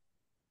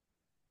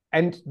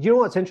 And you know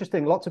what's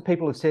interesting? Lots of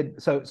people have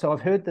said, so I've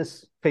heard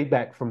this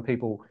feedback from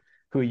people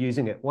who are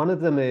using it. One of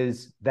them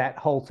is that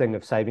whole thing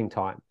of saving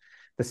time.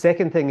 The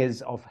second thing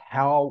is of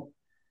how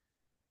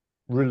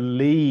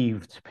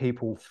relieved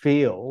people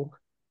feel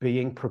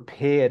being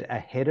prepared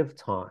ahead of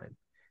time.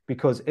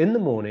 Because in the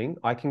morning,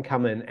 I can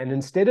come in and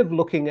instead of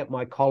looking at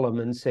my column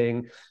and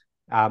seeing,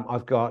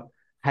 I've got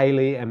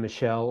Hayley and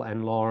Michelle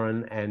and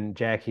Lauren and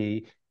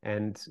Jackie,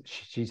 and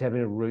she's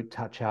having a root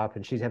touch up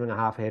and she's having a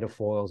half head of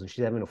foils and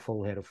she's having a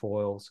full head of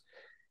foils.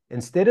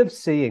 Instead of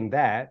seeing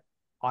that,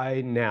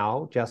 I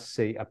now just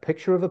see a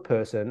picture of a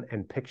person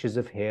and pictures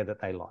of hair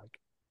that they like.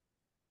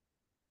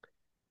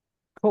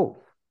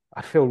 Cool.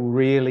 I feel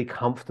really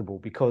comfortable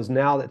because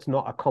now it's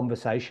not a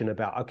conversation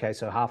about, okay,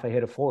 so half a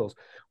head of foils.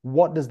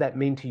 What does that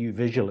mean to you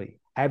visually?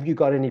 Have you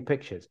got any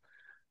pictures?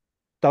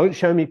 Don't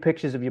show me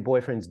pictures of your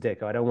boyfriend's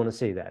dick. I don't want to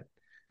see that.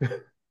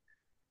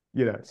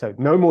 So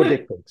no more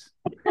dick pics.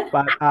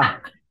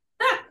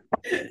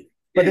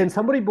 But then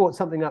somebody brought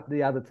something up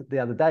the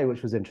other day,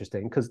 which was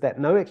interesting because that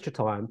no extra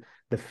time,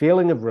 the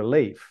feeling of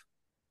relief.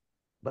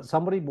 But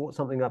somebody brought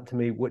something up to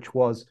me, which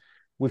was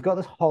we've got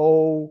this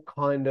whole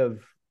kind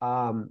of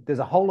there's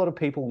a whole lot of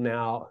people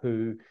now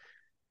who,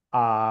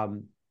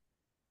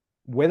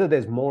 whether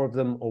there's more of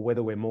them or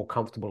whether we're more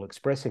comfortable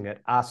expressing it,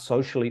 are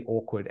socially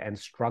awkward and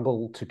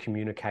struggle to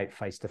communicate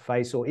face to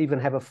face or even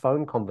have a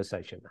phone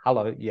conversation.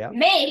 Hello, yeah.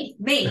 Me.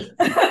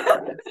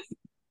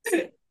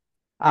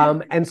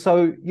 And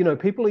so,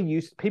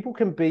 people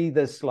can be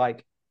this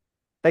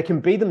they can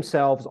be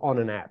themselves on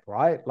an app,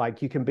 right?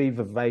 Like you can be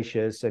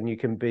vivacious and you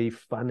can be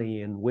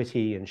funny and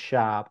witty and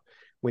sharp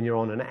when you're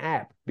on an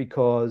app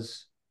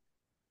because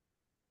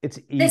it's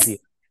easy.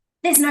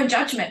 There's no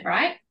judgment,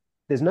 right?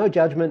 There's no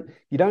judgment.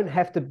 You don't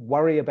have to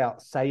worry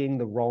about saying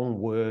the wrong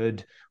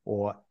word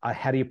or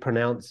how do you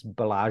pronounce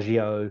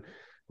Bellagio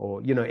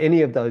or,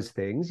 any of those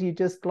things. You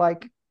just I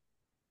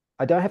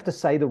don't have to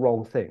say the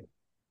wrong thing.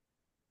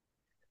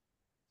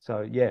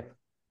 So, yeah.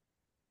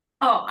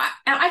 Oh,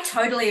 I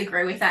totally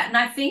agree with that. And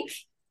I think,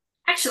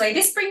 actually,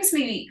 this brings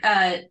me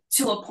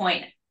to a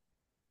point.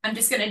 I'm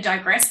just going to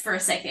digress for a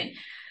second.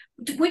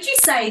 Would you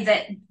say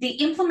that the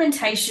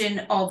implementation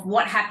of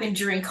what happened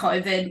during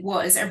COVID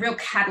was a real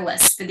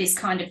catalyst for this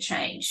kind of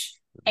change?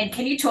 And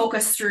can you talk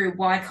us through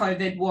why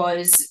COVID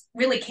was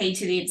really key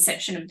to the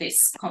inception of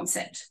this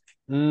concept?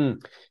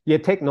 Yeah,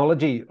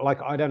 technology,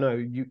 I don't know,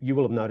 you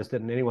will have noticed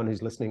it, and anyone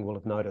who's listening will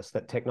have noticed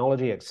that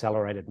technology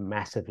accelerated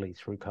massively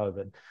through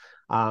COVID.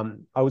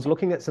 I was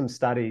looking at some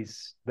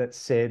studies that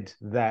said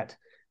that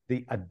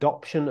the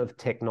adoption of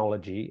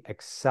technology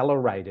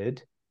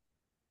accelerated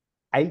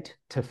 8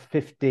 to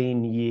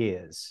 15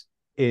 years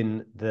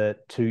in the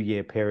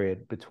 2-year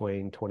period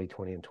between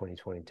 2020 and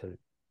 2022.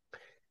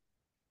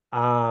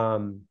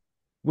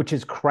 Which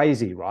is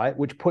crazy, right?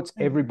 Which puts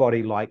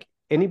everybody,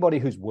 anybody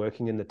who's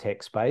working in the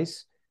tech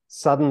space,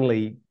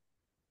 suddenly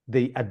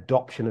the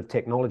adoption of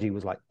technology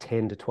was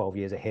 10 to 12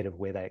 years ahead of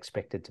where they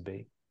expected to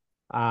be.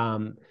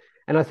 And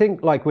I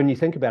think when you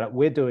think about it,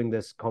 we're doing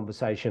this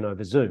conversation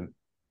over Zoom.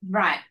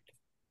 Right.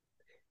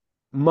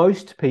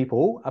 Most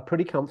people are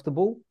pretty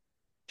comfortable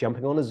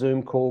jumping on a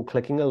Zoom call,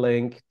 clicking a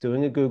link,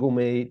 doing a Google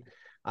Meet,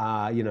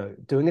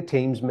 doing a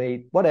Teams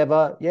meet,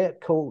 whatever. Yeah,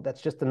 cool.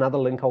 That's just another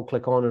link I'll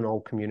click on and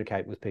I'll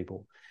communicate with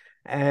people.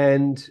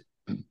 And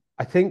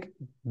I think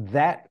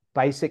that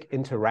basic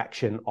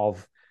interaction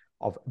of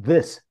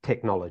this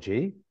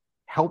technology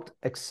helped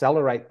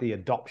accelerate the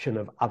adoption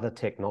of other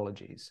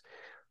technologies.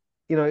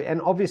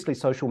 And obviously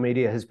social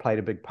media has played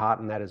a big part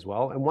in that as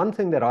well. And one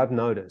thing that I've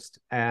noticed,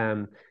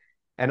 and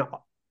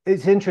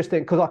it's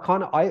interesting because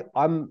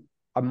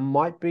I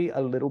might be a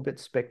little bit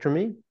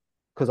spectrumy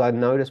because I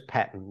notice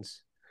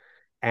patterns,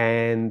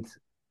 and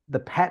the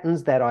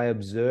patterns that I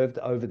observed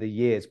over the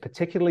years,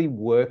 particularly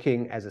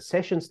working as a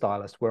session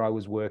stylist, where I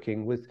was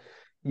working with,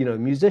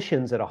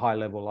 musicians at a high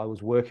level, I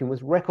was working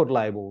with record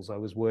labels, I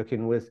was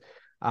working with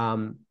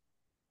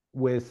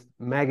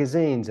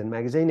magazines and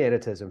magazine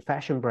editors and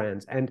fashion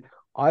brands, and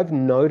I've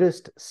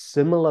noticed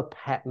similar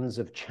patterns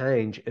of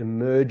change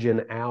emerge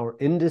in our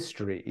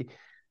industry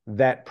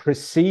that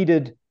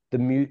preceded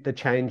the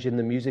change in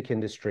the music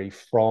industry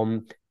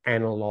from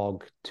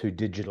analog to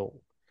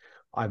digital.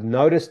 I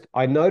noticed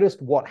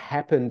what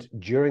happened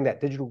during that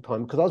digital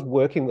time because I was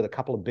working with a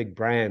couple of big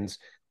brands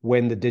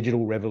when the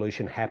digital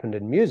revolution happened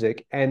in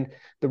music, and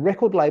the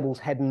record labels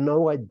had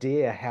no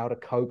idea how to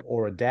cope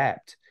or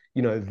adapt.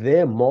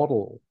 Their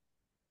model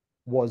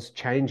was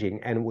changing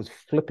and it was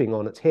flipping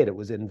on its head. It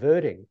was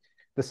inverting.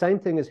 The same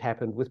thing has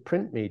happened with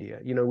print media.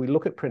 We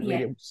look at print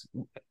media.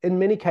 In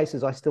many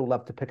cases, I still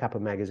love to pick up a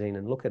magazine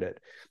and look at it.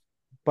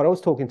 But I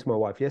was talking to my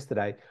wife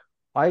yesterday.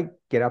 I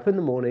get up in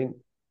the morning,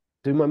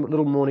 do my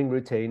little morning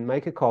routine,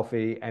 make a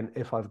coffee, and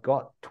if I've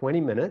got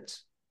 20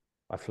 minutes,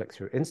 I flick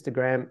through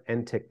Instagram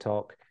and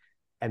TikTok,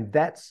 and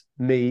that's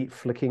me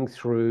flicking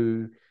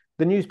through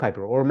the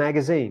newspaper or a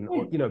magazine,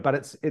 or,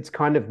 but it's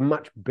kind of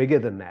much bigger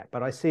than that.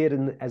 But I see it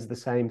as the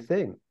same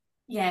thing.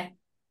 Yeah.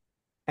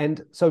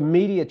 And so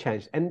media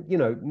changed, and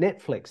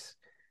Netflix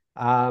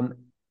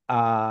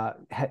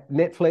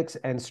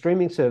and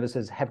streaming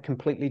services have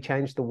completely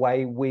changed the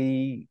way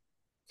we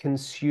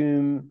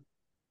consume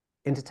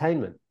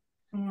entertainment.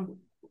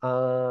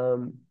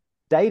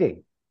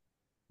 Dating,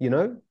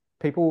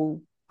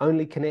 people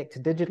only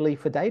connect digitally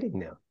for dating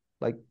now.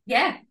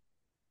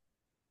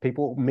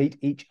 People meet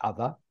each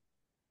other.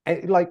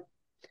 And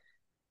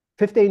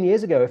 15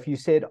 years ago, if you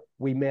said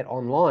we met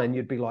online,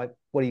 you'd be like,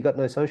 what, you got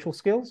no social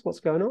skills? What's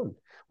going on?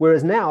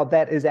 Whereas now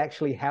that is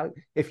actually how,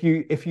 if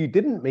you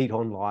didn't meet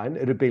online,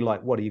 it'd be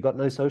like, what, you got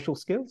no social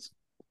skills?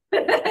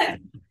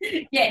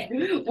 Yeah.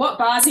 What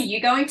bars are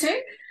you going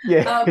to?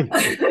 Yeah. Um,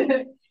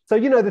 So,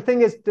 the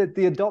thing is that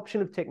the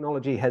adoption of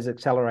technology has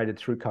accelerated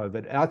through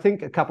COVID. And I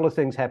think a couple of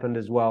things happened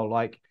as well,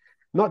 like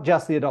not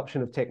just the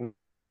adoption of technology,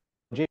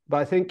 but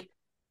I think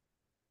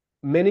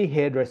many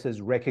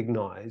hairdressers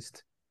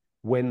recognized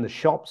when the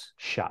shops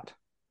shut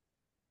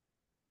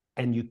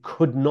and you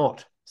could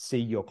not see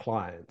your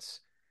clients,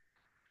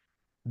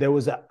 there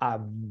was a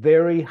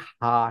very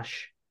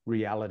harsh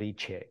reality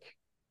check.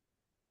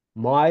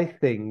 My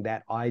thing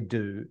that I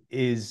do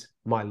is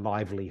my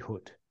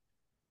livelihood.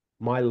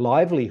 My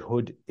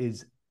livelihood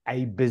is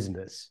a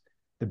business.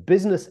 The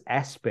business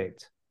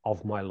aspect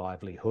of my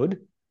livelihood,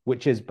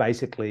 which is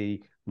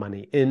basically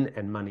money in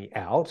and money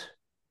out,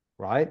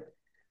 right,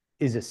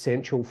 is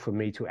essential for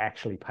me to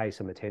actually pay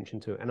some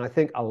attention to. And I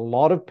think a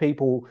lot of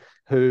people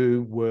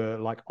who were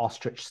like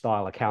ostrich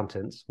style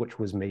accountants, which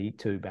was me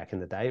too back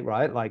in the day,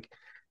 right? Like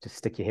just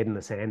stick your head in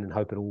the sand and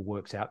hope it all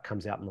works out,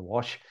 comes out in the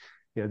wash.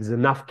 There's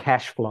enough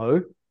cash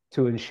flow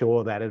to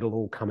ensure that it'll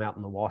all come out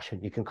in the wash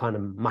and you can kind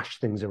of mush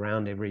things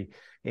around every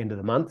end of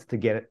the month to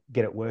get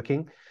it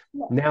working.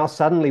 Yeah. Now,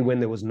 suddenly when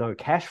there was no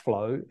cash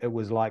flow, it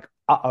was like,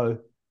 uh-oh,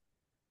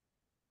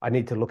 I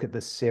need to look at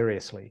this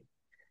seriously.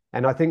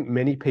 And I think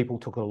many people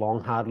took a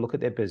long, hard look at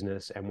their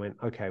business and went,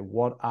 okay,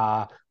 what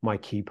are my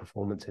key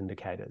performance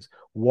indicators?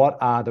 What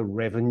are the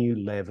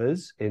revenue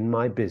levers in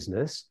my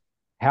business?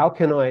 How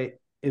can I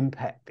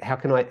impact? How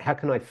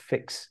can I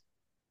fix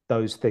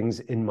those things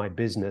in my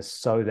business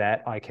so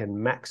that I can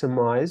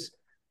maximize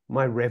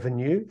my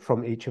revenue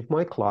from each of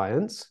my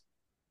clients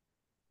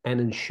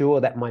and ensure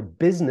that my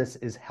business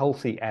is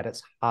healthy at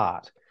its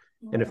heart?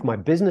 And if my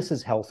business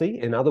is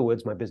healthy, in other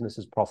words, my business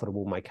is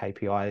profitable, my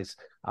KPIs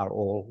are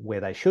all where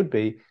they should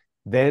be,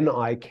 then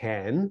I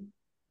can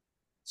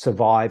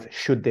survive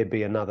should there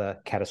be another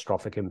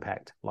catastrophic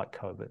impact like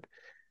COVID.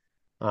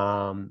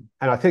 And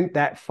I think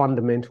that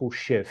fundamental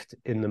shift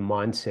in the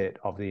mindset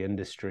of the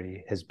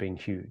industry has been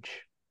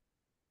huge.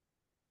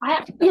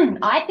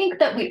 I think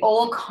that we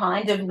all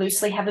kind of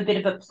loosely have a bit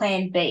of a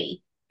plan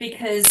B,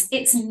 because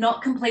it's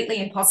not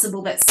completely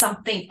impossible that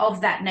something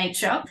of that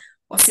nature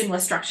or similar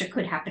structure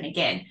could happen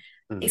again,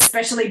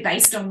 especially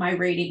based on my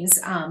readings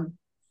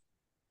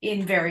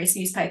in various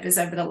newspapers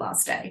over the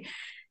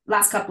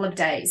last couple of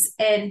days.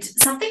 And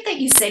something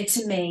that you said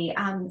to me,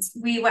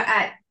 we were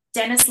at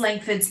Dennis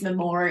Langford's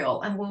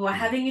memorial and we were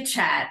having a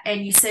chat,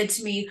 and you said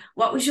to me,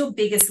 what was your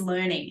biggest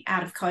learning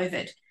out of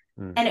COVID?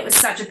 And it was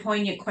such a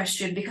poignant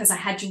question because I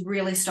had to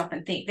really stop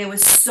and think. There were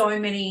so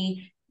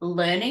many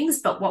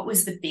learnings, but what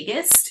was the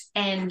biggest?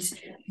 And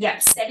yeah,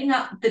 setting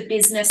up the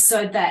business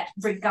so that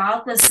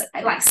regardless,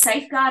 like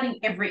safeguarding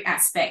every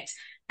aspect.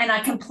 And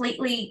I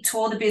completely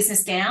tore the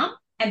business down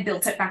and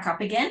built it back up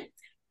again.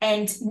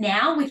 And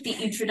now with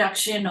the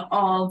introduction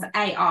of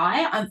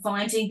AI, I'm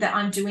finding that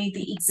I'm doing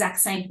the exact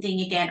same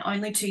thing again,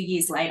 only 2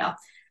 years later.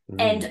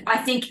 And I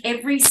think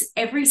every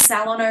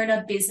salon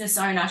owner, business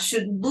owner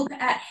should look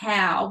at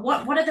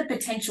what are the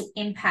potential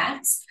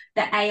impacts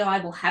that AI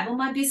will have on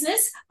my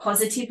business,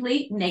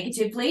 positively,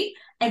 negatively,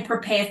 and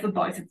prepare for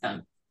both of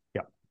them.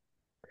 Yeah,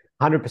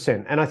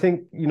 100%. And I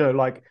think,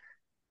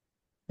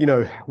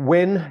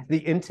 when the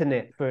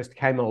internet first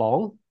came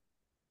along,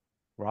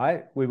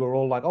 right, we were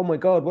all like, oh my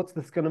God, what's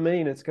this going to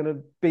mean? It's going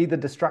to be the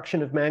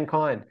destruction of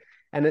mankind.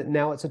 And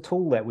now it's a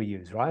tool that we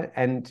use, right?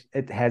 And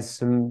it has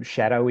some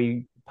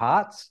shadowy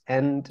parts,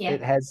 and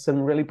it has some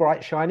really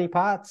bright, shiny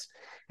parts,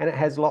 and it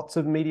has lots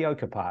of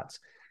mediocre parts.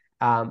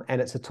 And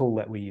it's a tool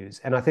that we use.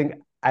 And I think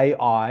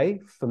AI,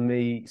 for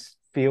me,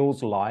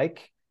 feels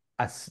like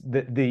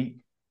the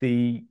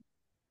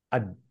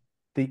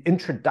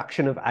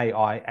introduction of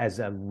AI as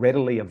a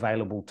readily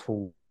available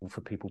tool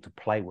for people to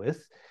play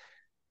with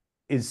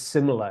is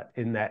similar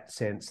in that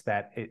sense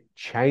that it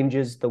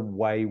changes the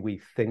way we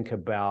think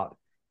about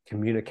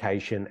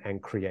communication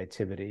and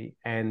creativity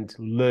and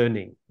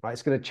learning, right?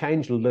 It's going to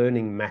change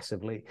learning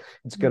massively.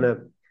 It's going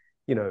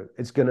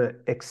to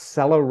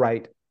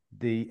accelerate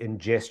the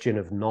ingestion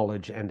of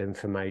knowledge and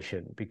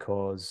information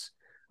because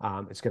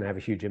it's going to have a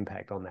huge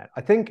impact on that.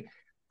 I think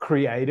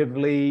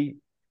creatively,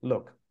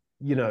 look,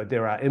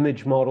 there are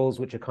image models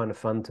which are kind of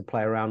fun to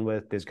play around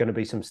with. There's going to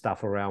be some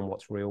stuff around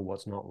what's real,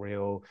 what's not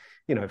real.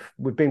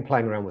 We've been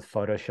playing around with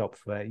Photoshop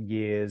for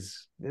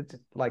years. It's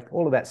like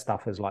all of that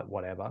stuff is like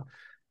whatever.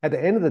 At the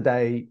end of the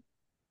day,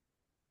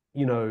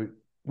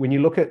 when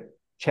you look at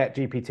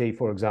ChatGPT,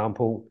 for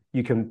example,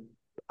 you can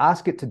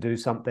ask it to do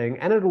something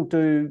and it'll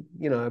do,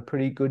 a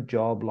pretty good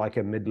job like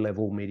a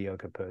mid-level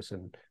mediocre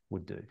person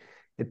would do.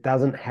 It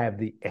doesn't have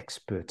the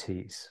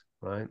expertise,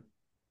 right?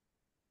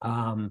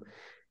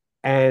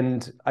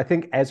 And I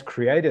think as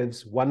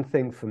creatives, one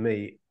thing for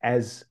me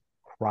as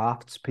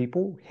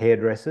craftspeople,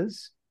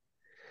 hairdressers,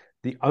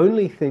 the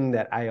only thing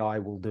that AI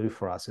will do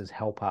for us is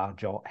help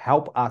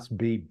us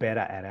be better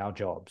at our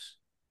jobs,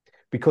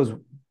 because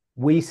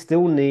we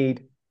still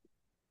need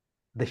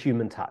the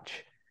human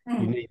touch.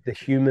 You need the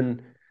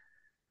human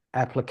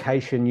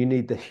application. You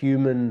need the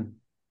human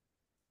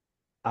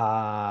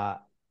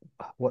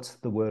what's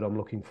the word I'm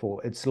looking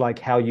for? It's like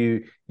how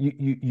you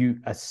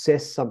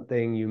assess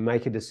something, you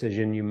make a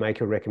decision, you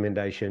make a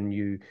recommendation,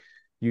 you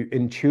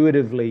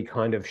intuitively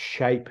kind of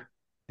shape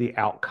the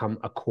outcome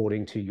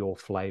according to your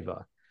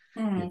flavor.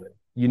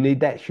 You need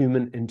that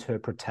human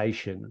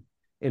interpretation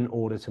in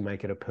order to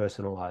make it a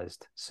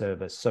personalized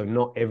service. So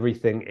not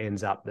everything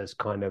ends up this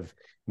kind of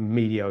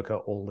mediocre,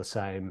 all the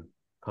same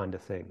kind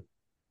of thing.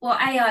 Well,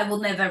 AI will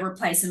never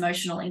replace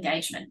emotional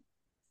engagement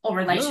or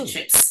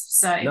relationships.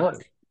 So, No,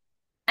 but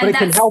and it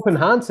can that's, help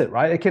enhance it,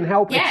 right? It can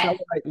help yeah,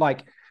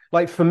 accelerate.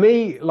 Like for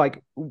me,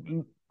 like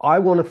I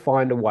want to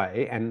find a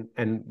way, and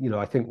you know,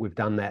 I think we've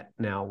done that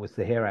now with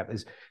the Hair app,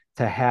 is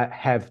to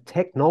have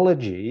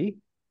technology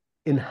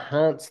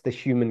enhance the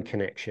human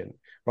connection,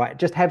 right?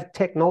 Just have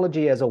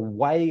technology as a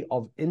way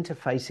of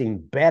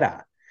interfacing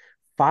better,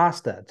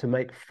 faster, to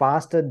make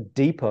faster,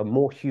 deeper,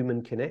 more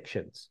human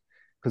connections.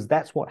 Because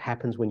that's what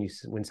happens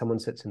when someone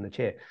sits in the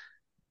chair.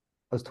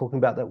 I was talking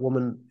about that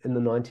woman in the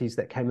 90s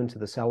that came into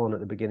the salon at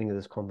the beginning of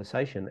this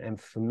conversation. And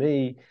for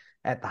me,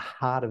 at the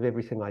heart of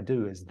everything I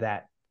do is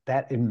that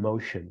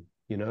emotion,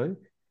 you know?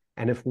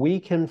 And if we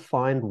can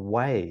find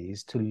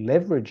ways to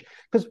leverage,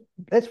 because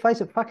let's face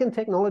it, fucking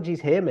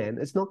technology's here, man.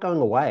 It's not going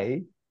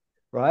away,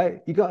 right?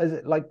 You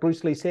got, like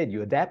Bruce Lee said,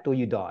 you adapt or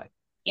you die.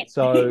 yeah,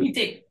 So, you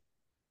did.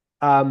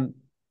 um,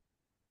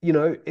 you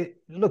know,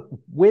 look,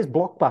 where's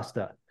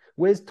Blockbuster?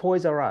 Where's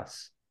Toys R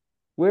Us?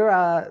 Where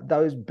are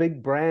those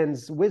big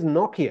brands? Where's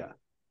Nokia?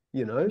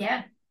 You know,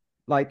 Yeah.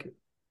 like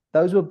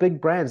those were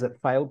big brands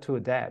that failed to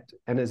adapt.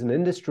 And as an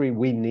industry,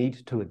 we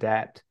need to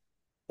adapt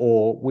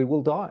or we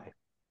will die.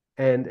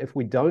 And if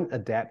we don't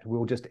adapt,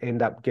 we'll just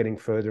end up getting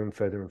further and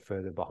further and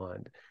further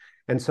behind.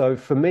 And so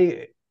for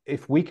me,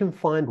 if we can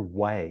find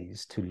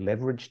ways to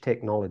leverage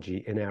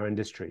technology in our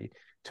industry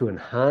to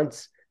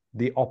enhance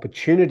the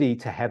opportunity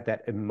to have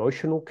that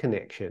emotional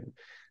connection,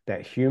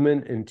 that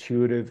human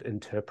intuitive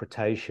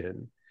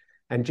interpretation,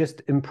 and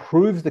just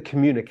improve the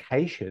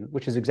communication,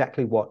 which is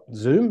exactly what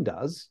Zoom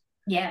does.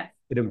 Yeah.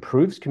 It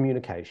improves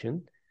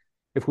communication.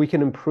 If we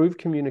can improve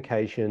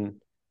communication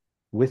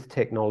with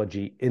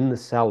technology in the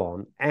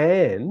salon,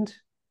 and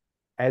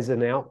as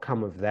an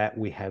outcome of that,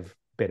 we have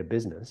better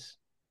business,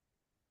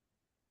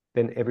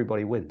 then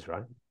everybody wins,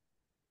 right?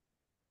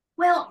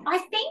 Well, I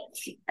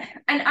think,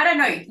 and I don't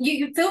know,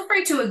 you feel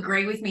free to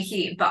agree with me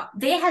here, but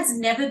there has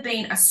never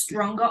been a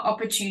stronger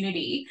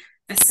opportunity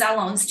for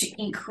salons to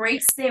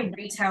increase their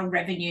retail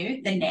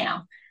revenue than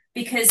now.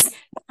 Because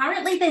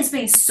currently there's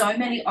been so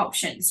many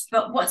options,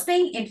 but what's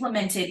being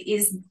implemented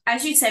is,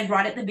 as you said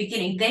right at the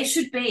beginning, there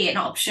should be an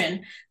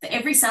option for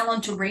every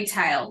salon to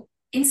retail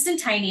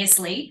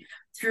instantaneously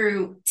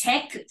through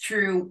tech,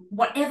 through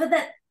whatever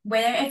that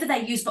wherever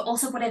they use, but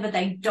also whatever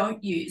they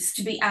don't use,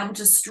 to be able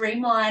to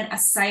streamline a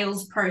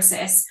sales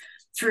process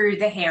through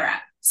the Hair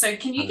app. So,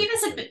 can you give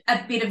us 100%.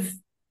 a bit of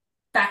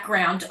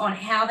background on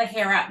how the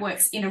Hair app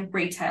works in a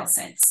retail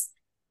sense?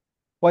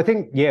 Well, I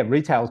think, yeah,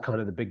 retail is kind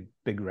of the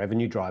big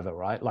revenue driver,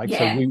 right? Like,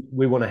 so Yeah,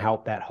 we want to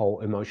help that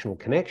whole emotional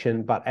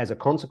connection, but as a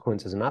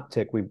consequence, as an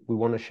uptick, we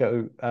want to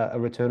show a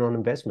return on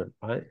investment,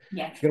 right?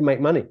 yeah, You got to make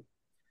money.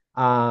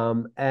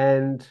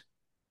 And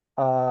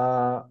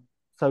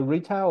so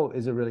retail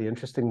is a really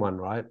interesting one,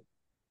 right?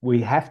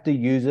 We have to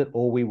use it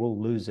or we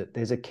will lose it.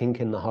 There's a kink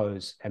in the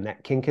hose, and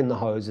that kink in the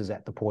hose is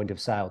at the point of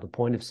sale. The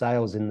point of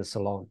sale is in the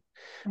salon.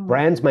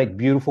 Brands make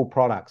beautiful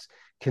products.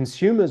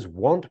 Consumers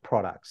want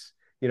products.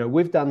 You know,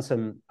 we've done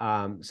some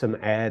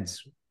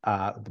ads.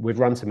 We've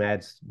run some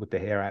ads with the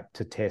Hair app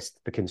to test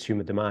the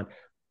consumer demand.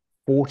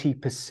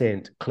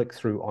 40% click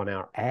through on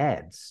our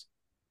ads.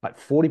 Like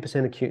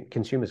 40% of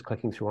consumers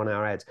clicking through on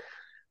our ads.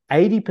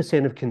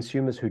 80% of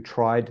consumers who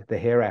tried the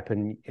Hair app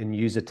and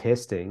user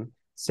testing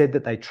said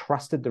that they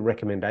trusted the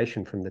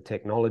recommendation from the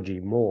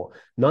technology more.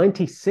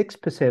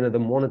 96% of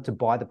them wanted to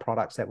buy the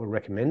products that were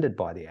recommended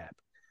by the app.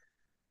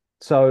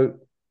 So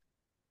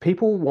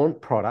people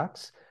want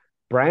products.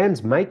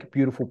 Brands make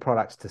beautiful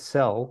products to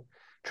sell.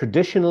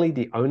 Traditionally,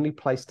 the only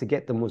place to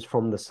get them was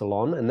from the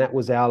salon, and that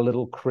was our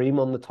little cream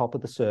on the top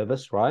of the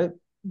service, right?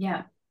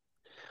 yeah.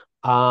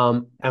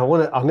 And I'm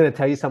going to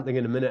tell you something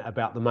in a minute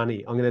about the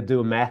money. I'm going to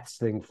do a maths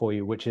thing for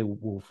you, which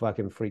will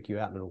fucking freak you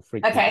out, and it'll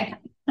freak me Okay.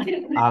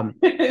 out.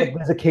 But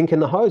there's a kink in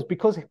the hose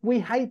because we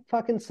hate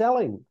fucking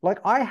selling. Like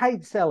I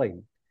hate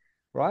selling,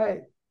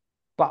 right?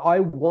 But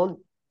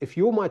if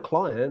you're my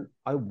client,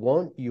 I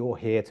want your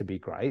hair to be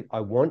great. I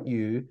want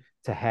you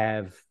to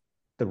have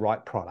the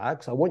right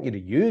products. I want you to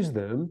use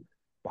them,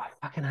 but I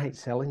fucking hate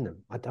selling them.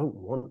 I don't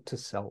want to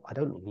sell. I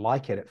don't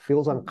like it. It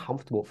feels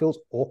uncomfortable. It feels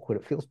awkward.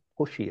 It feels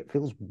pushy. It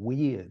feels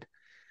weird.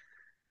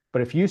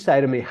 But if you say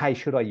to me, hey,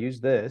 should I use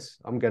this?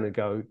 I'm going to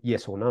go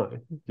yes or no,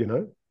 you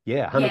know?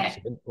 Yeah, Yeah,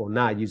 100%. Or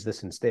nah, use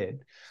this instead.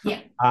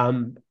 yeah,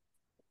 Um,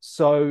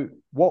 so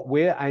what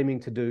we're aiming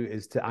to do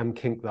is to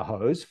unkink the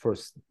hose for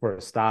a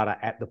starter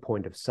at the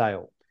point of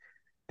sale.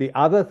 The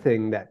other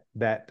thing that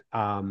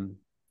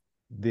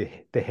the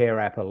Hair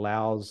app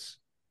allows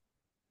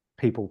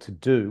people to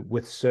do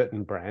with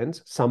certain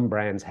brands, some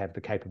brands have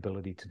the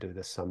capability to do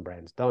this, some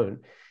brands don't,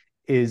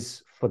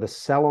 is for the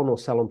salon or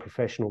salon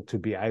professional to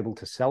be able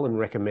to sell and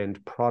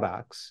recommend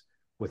products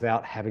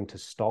without having to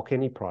stock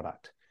any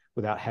product,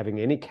 without having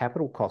any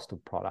capital cost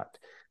of product,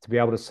 to be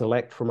able to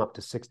select from up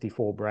to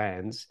 64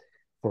 brands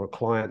for a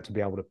client to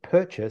be able to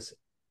purchase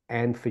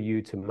and for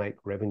you to make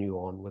revenue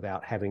on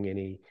without having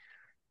any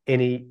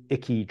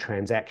icky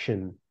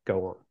transaction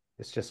go on.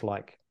 It's just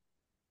like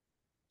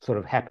sort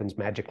of happens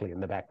magically in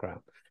the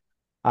background.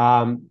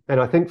 And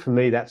I think for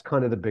me, that's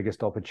kind of the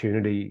biggest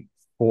opportunity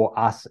for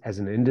us as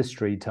an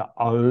industry to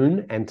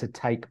own and to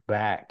take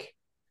back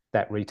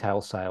that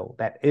retail sale,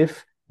 that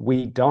if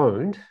we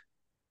don't,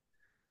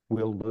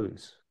 we'll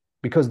lose.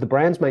 Because the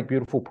brands make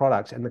beautiful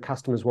products and the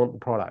customers want the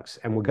products,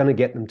 and we're going to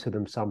get them to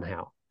them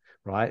somehow,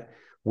 right?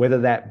 Whether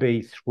that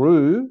be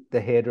through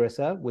the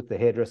hairdresser, with the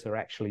hairdresser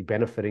actually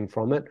benefiting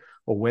from it,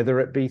 or whether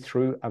it be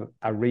through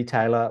a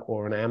retailer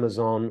or an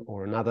Amazon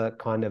or another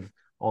kind of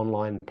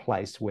online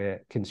place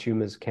where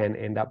consumers can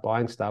end up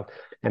buying stuff,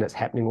 and it's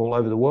happening all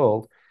over the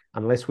world.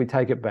 Unless we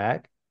take it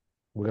back,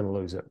 we're going to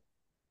lose it.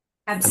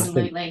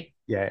 Absolutely.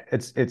 Yeah,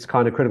 it's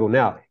kind of critical.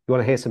 Now, you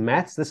want to hear some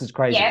maths? This is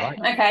crazy, right?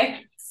 Okay.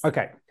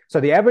 Okay. So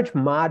the average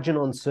margin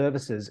on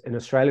services in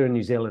Australia and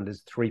New Zealand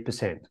is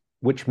 3%,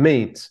 which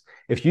means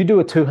if you do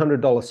a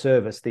 $200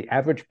 service, the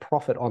average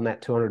profit on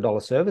that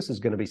 $200 service is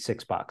going to be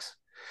 $6,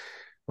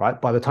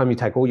 right? By the time you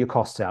take all your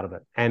costs out of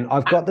it. And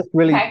I've got this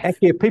really,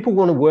 actually, if people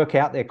want to work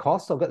out their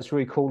costs, I've got this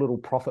really cool little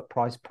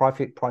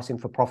pricing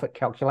for profit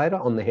calculator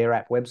on the Hair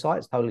app website.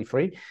 It's totally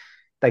free.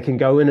 They can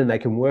go in and they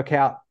can work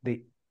out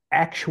the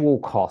actual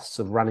costs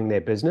of running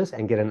their business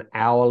and get an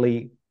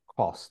hourly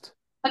cost.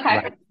 Okay.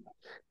 Right?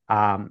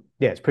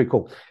 Yeah, it's pretty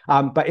cool.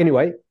 But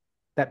anyway,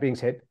 that being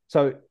said,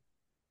 so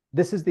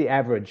this is the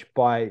average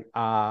by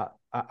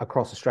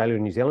across Australia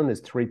and New Zealand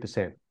is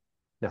 3%.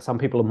 Now, some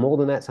people are more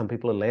than that, some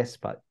people are less,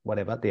 but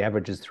whatever. The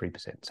average is 3%.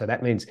 So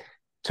that means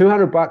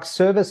 $200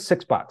 service,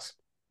 $6.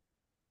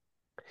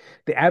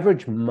 The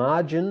average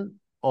margin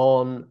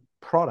on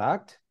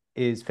product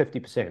is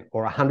 50%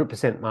 or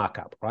 100%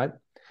 markup, right?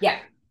 Yeah.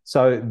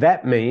 So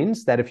that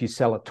means that if you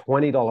sell a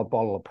 $20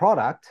 bottle of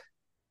product,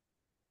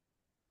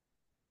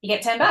 you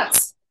get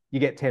 $10. You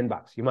get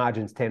 $10. Your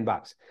margin's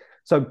 $10.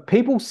 So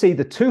people see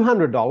the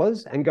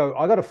 $200 and go,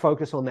 I got to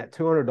focus on that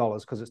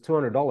 $200 because it's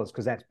 $200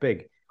 because that's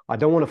big. I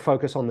don't want to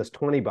focus on this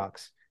 $20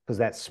 because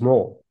that's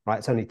small, right?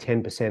 It's only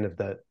 10% of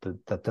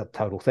the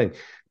total thing.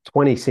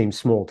 20 seems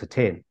small to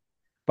 10.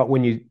 But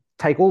when you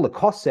take all the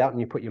costs out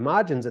and you put your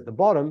margins at the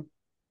bottom,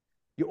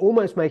 you're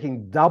almost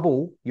making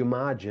double your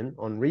margin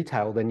on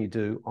retail than you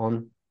do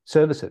on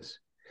services.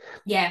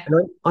 Yeah.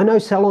 And I know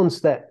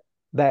salons that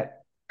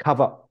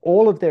cover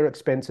all of their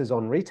expenses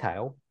on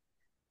retail.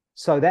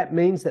 So that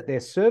means that their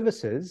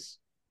services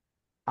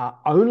are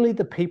only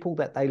the people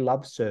that they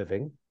love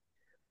serving,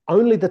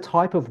 only the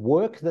type of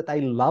work that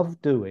they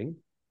love doing,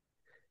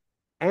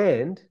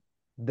 and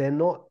they're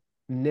not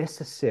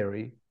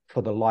necessary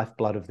for the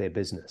lifeblood of their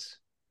business.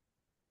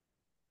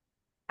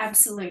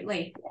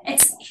 Absolutely.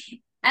 It's,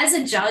 as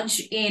a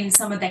judge in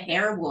some of the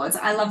hair awards,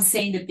 I love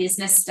seeing the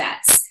business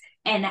stats.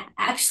 And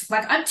actually,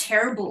 like, I'm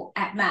terrible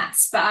at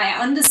maths, but I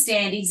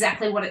understand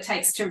exactly what it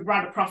takes to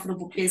run a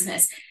profitable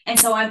business. And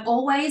so I'm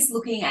always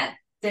looking at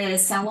the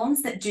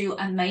salons that do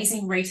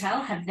amazing retail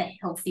have the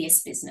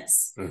healthiest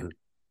business. Mm-hmm.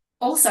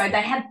 Also,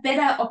 they have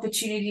better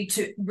opportunity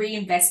to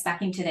reinvest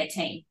back into their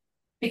team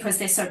because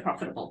they're so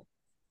profitable.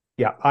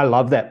 Yeah, I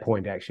love that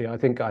point, actually. I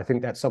think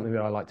that's something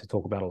that I like to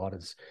talk about a lot,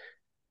 is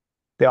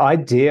the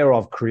idea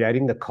of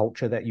creating the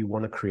culture that you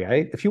want to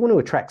create. If you want to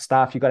attract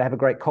staff, you've got to have a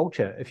great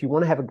culture. If you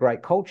want to have a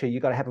great culture,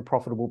 you've got to have a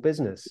profitable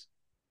business.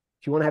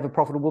 If you want to have a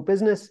profitable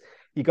business,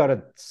 you've got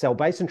to sell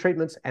basin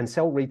treatments and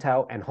sell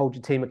retail and hold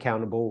your team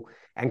accountable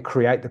and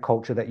create the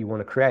culture that you want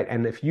to create.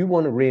 And if you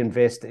want to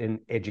reinvest in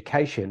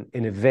education,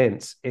 in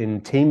events, in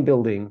team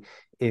building,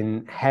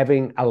 in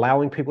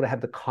allowing people to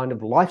have the kind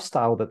of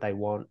lifestyle that they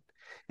want,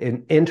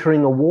 in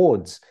entering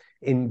awards,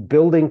 in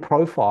building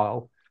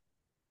profile,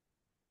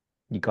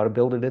 you got to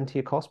build it into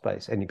your cost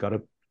base, and you got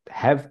to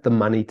have the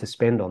money to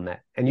spend on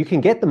that. And you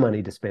can get the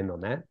money to spend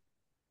on that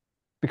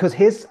because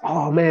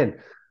oh man,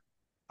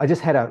 I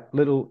just had a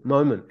little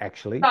moment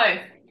actually. Oh,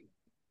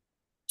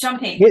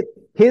 jumping.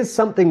 Here's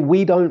something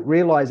we don't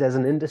realize as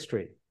an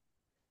industry.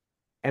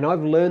 And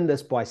I've learned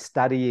this by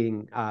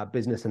studying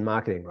business and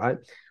marketing, right?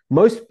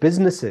 Most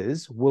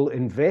businesses will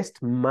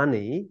invest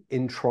money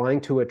in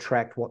trying to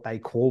attract what they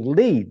call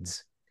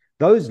leads.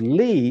 Those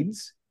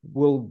leads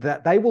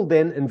they will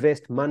then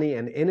invest money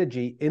and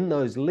energy in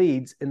those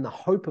leads in the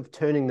hope of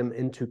turning them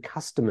into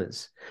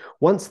customers.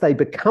 Once they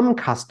become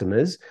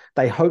customers,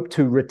 they hope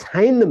to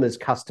retain them as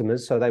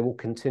customers, so they will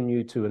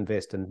continue to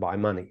invest and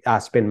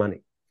spend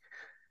money.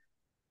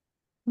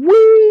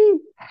 We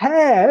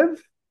have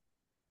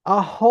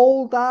a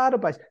whole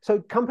database. So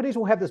companies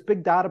will have this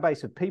big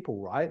database of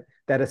people, right,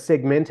 that are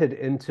segmented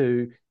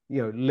into,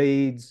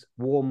 leads,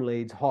 warm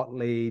leads, hot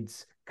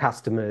leads,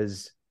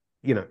 customers,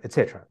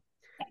 etc.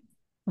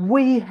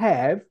 We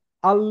have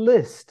a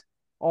list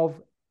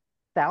of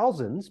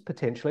thousands,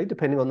 potentially,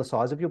 depending on the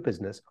size of your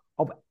business,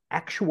 of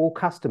actual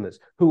customers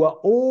who are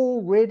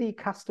already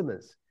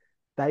customers,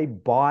 they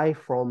buy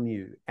from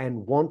you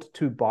and want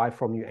to buy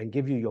from you and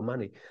give you your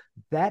money.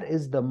 That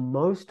is the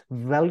most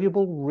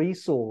valuable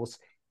resource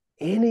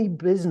any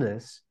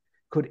business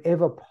could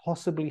ever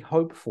possibly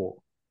hope for,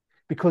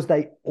 because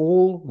they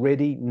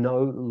already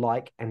know,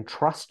 like, and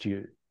trust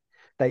you.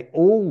 They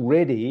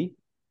already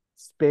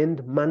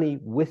spend money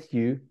with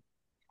you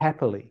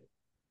happily.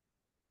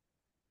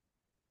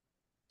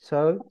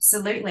 So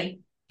Absolutely.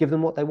 give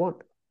them what they want.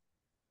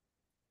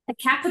 The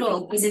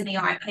capital is in the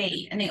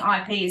IP, and the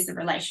IP is the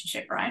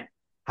relationship, right?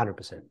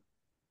 100%.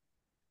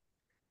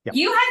 Yep.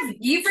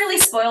 You've really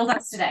spoiled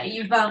us today.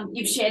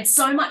 You've shared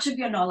so much of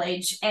your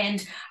knowledge,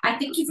 and I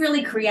think you've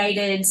really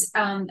created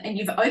and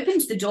you've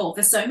opened the door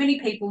for so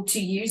many people to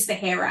use the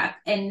hair app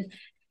and,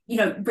 you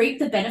know, reap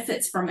the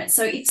benefits from it.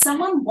 So if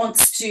someone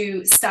wants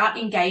to start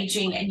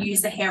engaging and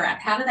use the hair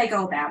app, how do they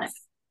go about it?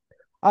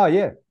 Oh,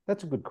 yeah,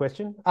 that's a good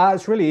question.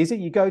 It's really easy.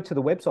 You go to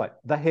the website,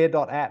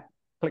 thehair.app,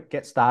 click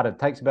get started. It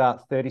takes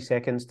about 30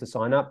 seconds to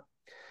sign up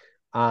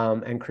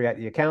and create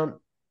the account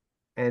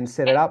and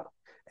set it up.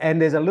 And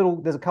there's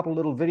a couple of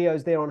little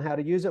videos there on how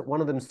to use it.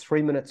 One of them is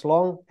 3 minutes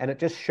long, and it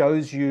just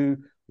shows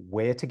you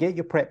where to get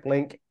your prep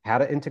link, how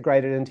to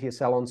integrate it into your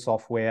salon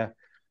software.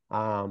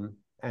 And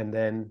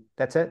then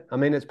that's it. I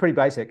mean, it's pretty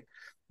basic.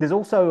 There's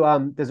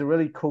also there's a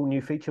really cool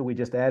new feature we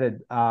just added,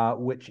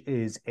 which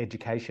is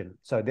education.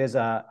 So there's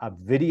a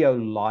video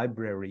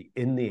library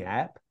in the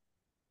app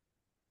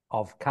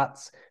of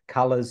cuts,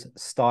 colors,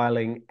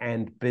 styling,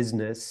 and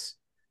business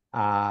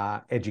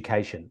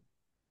education.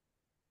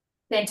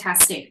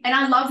 Fantastic. And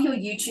I love your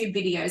YouTube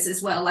videos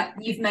as well. Like,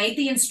 you've made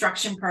the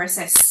instruction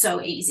process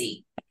so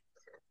easy.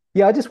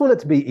 Yeah, I just want it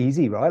to be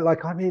easy, right?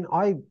 Like, I mean,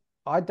 I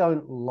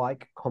don't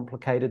like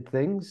complicated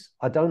things.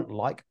 I don't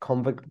like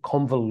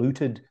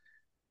convoluted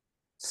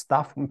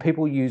stuff. When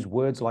people use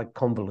words like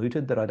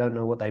convoluted that I don't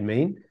know what they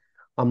mean,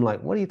 I'm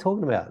like, what are you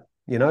talking about?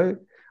 You know,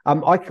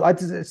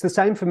 it's the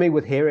same for me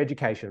with hair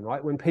education,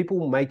 right? When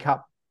people make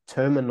up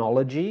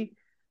terminology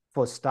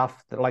for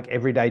stuff that, like,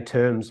 everyday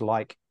terms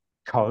like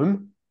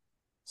comb,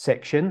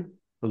 section,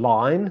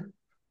 line,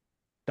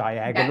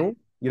 diagonal,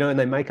 you know, and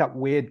they make up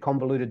weird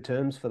convoluted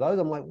terms for those.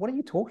 I'm like, what are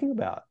you talking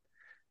about?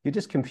 You're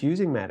just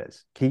confusing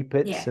matters. Keep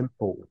it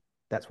simple.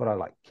 That's what I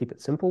like. Keep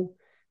it simple,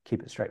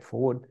 keep it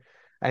straightforward.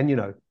 And, you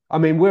know, I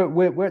mean,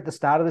 we're at the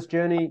start of this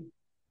journey.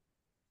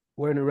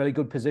 We're in a really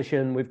good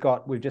position. We've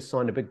just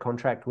signed a big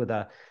contract with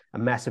a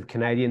massive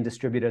Canadian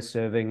distributor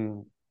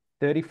serving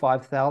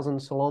 35,000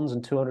 salons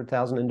and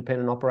 200,000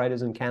 independent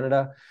operators in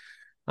Canada.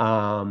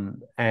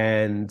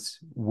 And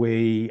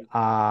we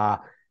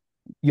are,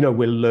 you know,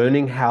 we're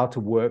learning how to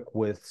work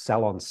with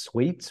salon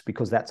suites,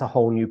 because that's a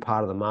whole new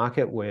part of the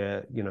market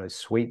where, you know,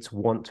 suites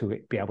want to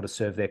be able to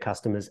serve their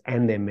customers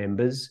and their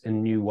members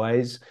in new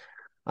ways.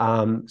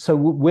 So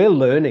we're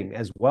learning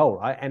as well,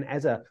 right? And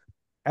as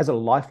a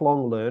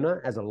lifelong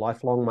learner, as a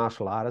lifelong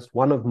martial artist,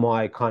 one of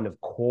my kind of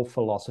core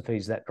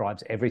philosophies that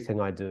drives everything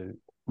I do,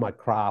 my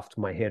craft,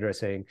 my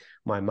hairdressing,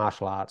 my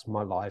martial arts,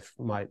 my life,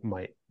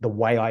 the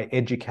way I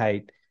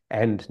educate,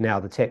 and now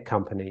the tech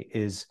company,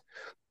 is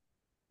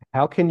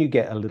how can you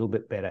get a little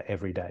bit better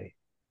every day,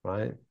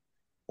 right?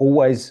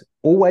 Always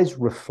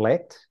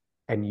reflect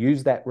and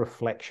use that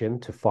reflection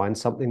to find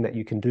something that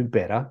you can do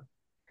better,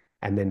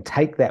 and then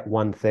take that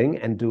one thing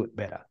and do it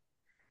better.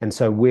 And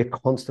so we're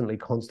constantly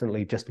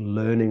just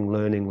learning,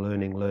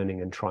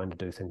 and trying to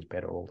do things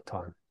better all the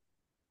time.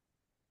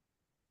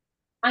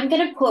 I'm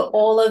going to put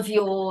all of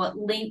your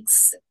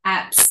links,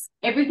 apps,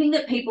 everything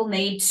that people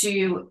need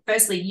to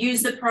firstly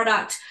use the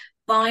product,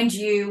 find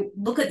you,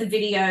 look at the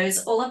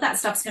videos, all of that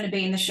stuff's going to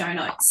be in the show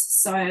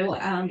notes. So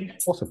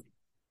awesome.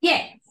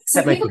 Yeah. So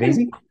that makes it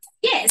easy.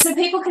 Yeah, so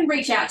people can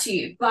reach out to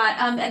you. But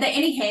are there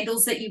any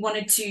handles that you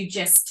wanted to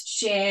just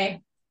share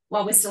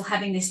while we're still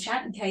having this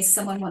chat, in case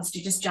someone wants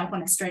to just jump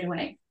on it straight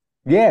away?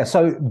 Yeah,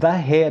 so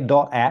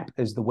thehair.app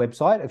is the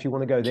website if you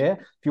want to go there.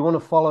 If you want to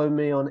follow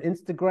me on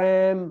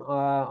Instagram,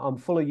 I'm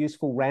full of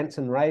useful rants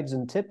and raves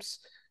and tips,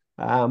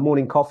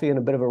 morning coffee and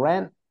a bit of a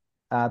rant.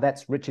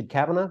 That's Richard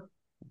Kavanagh,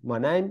 my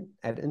name,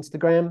 at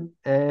Instagram,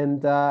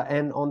 and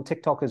on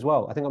TikTok as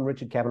well. I think I'm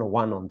Richard Kavanagh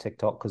 1 on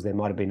TikTok, because there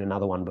might have been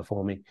another one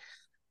before me.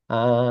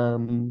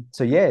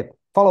 So yeah,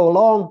 follow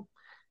along,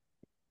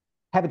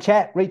 have a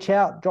chat, reach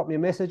out, drop me a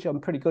message.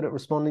 I'm pretty good at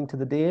responding to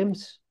the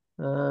DMs.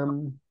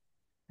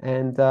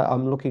 And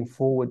I'm looking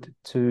forward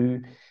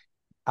to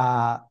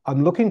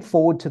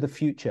the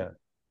future.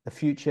 The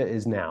future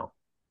is now.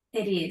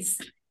 It is.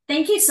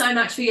 Thank you so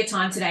much for your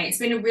time today. It's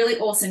been a really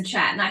awesome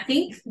chat. And I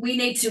think we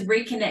need to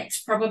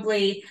reconnect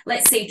probably,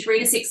 let's see,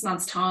 3 to 6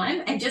 months'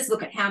 time, and just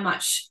look at how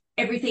much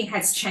everything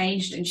has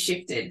changed and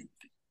shifted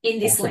in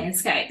this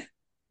landscape.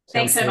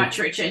 Thanks so much,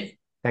 Richard.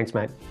 Thanks,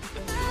 mate.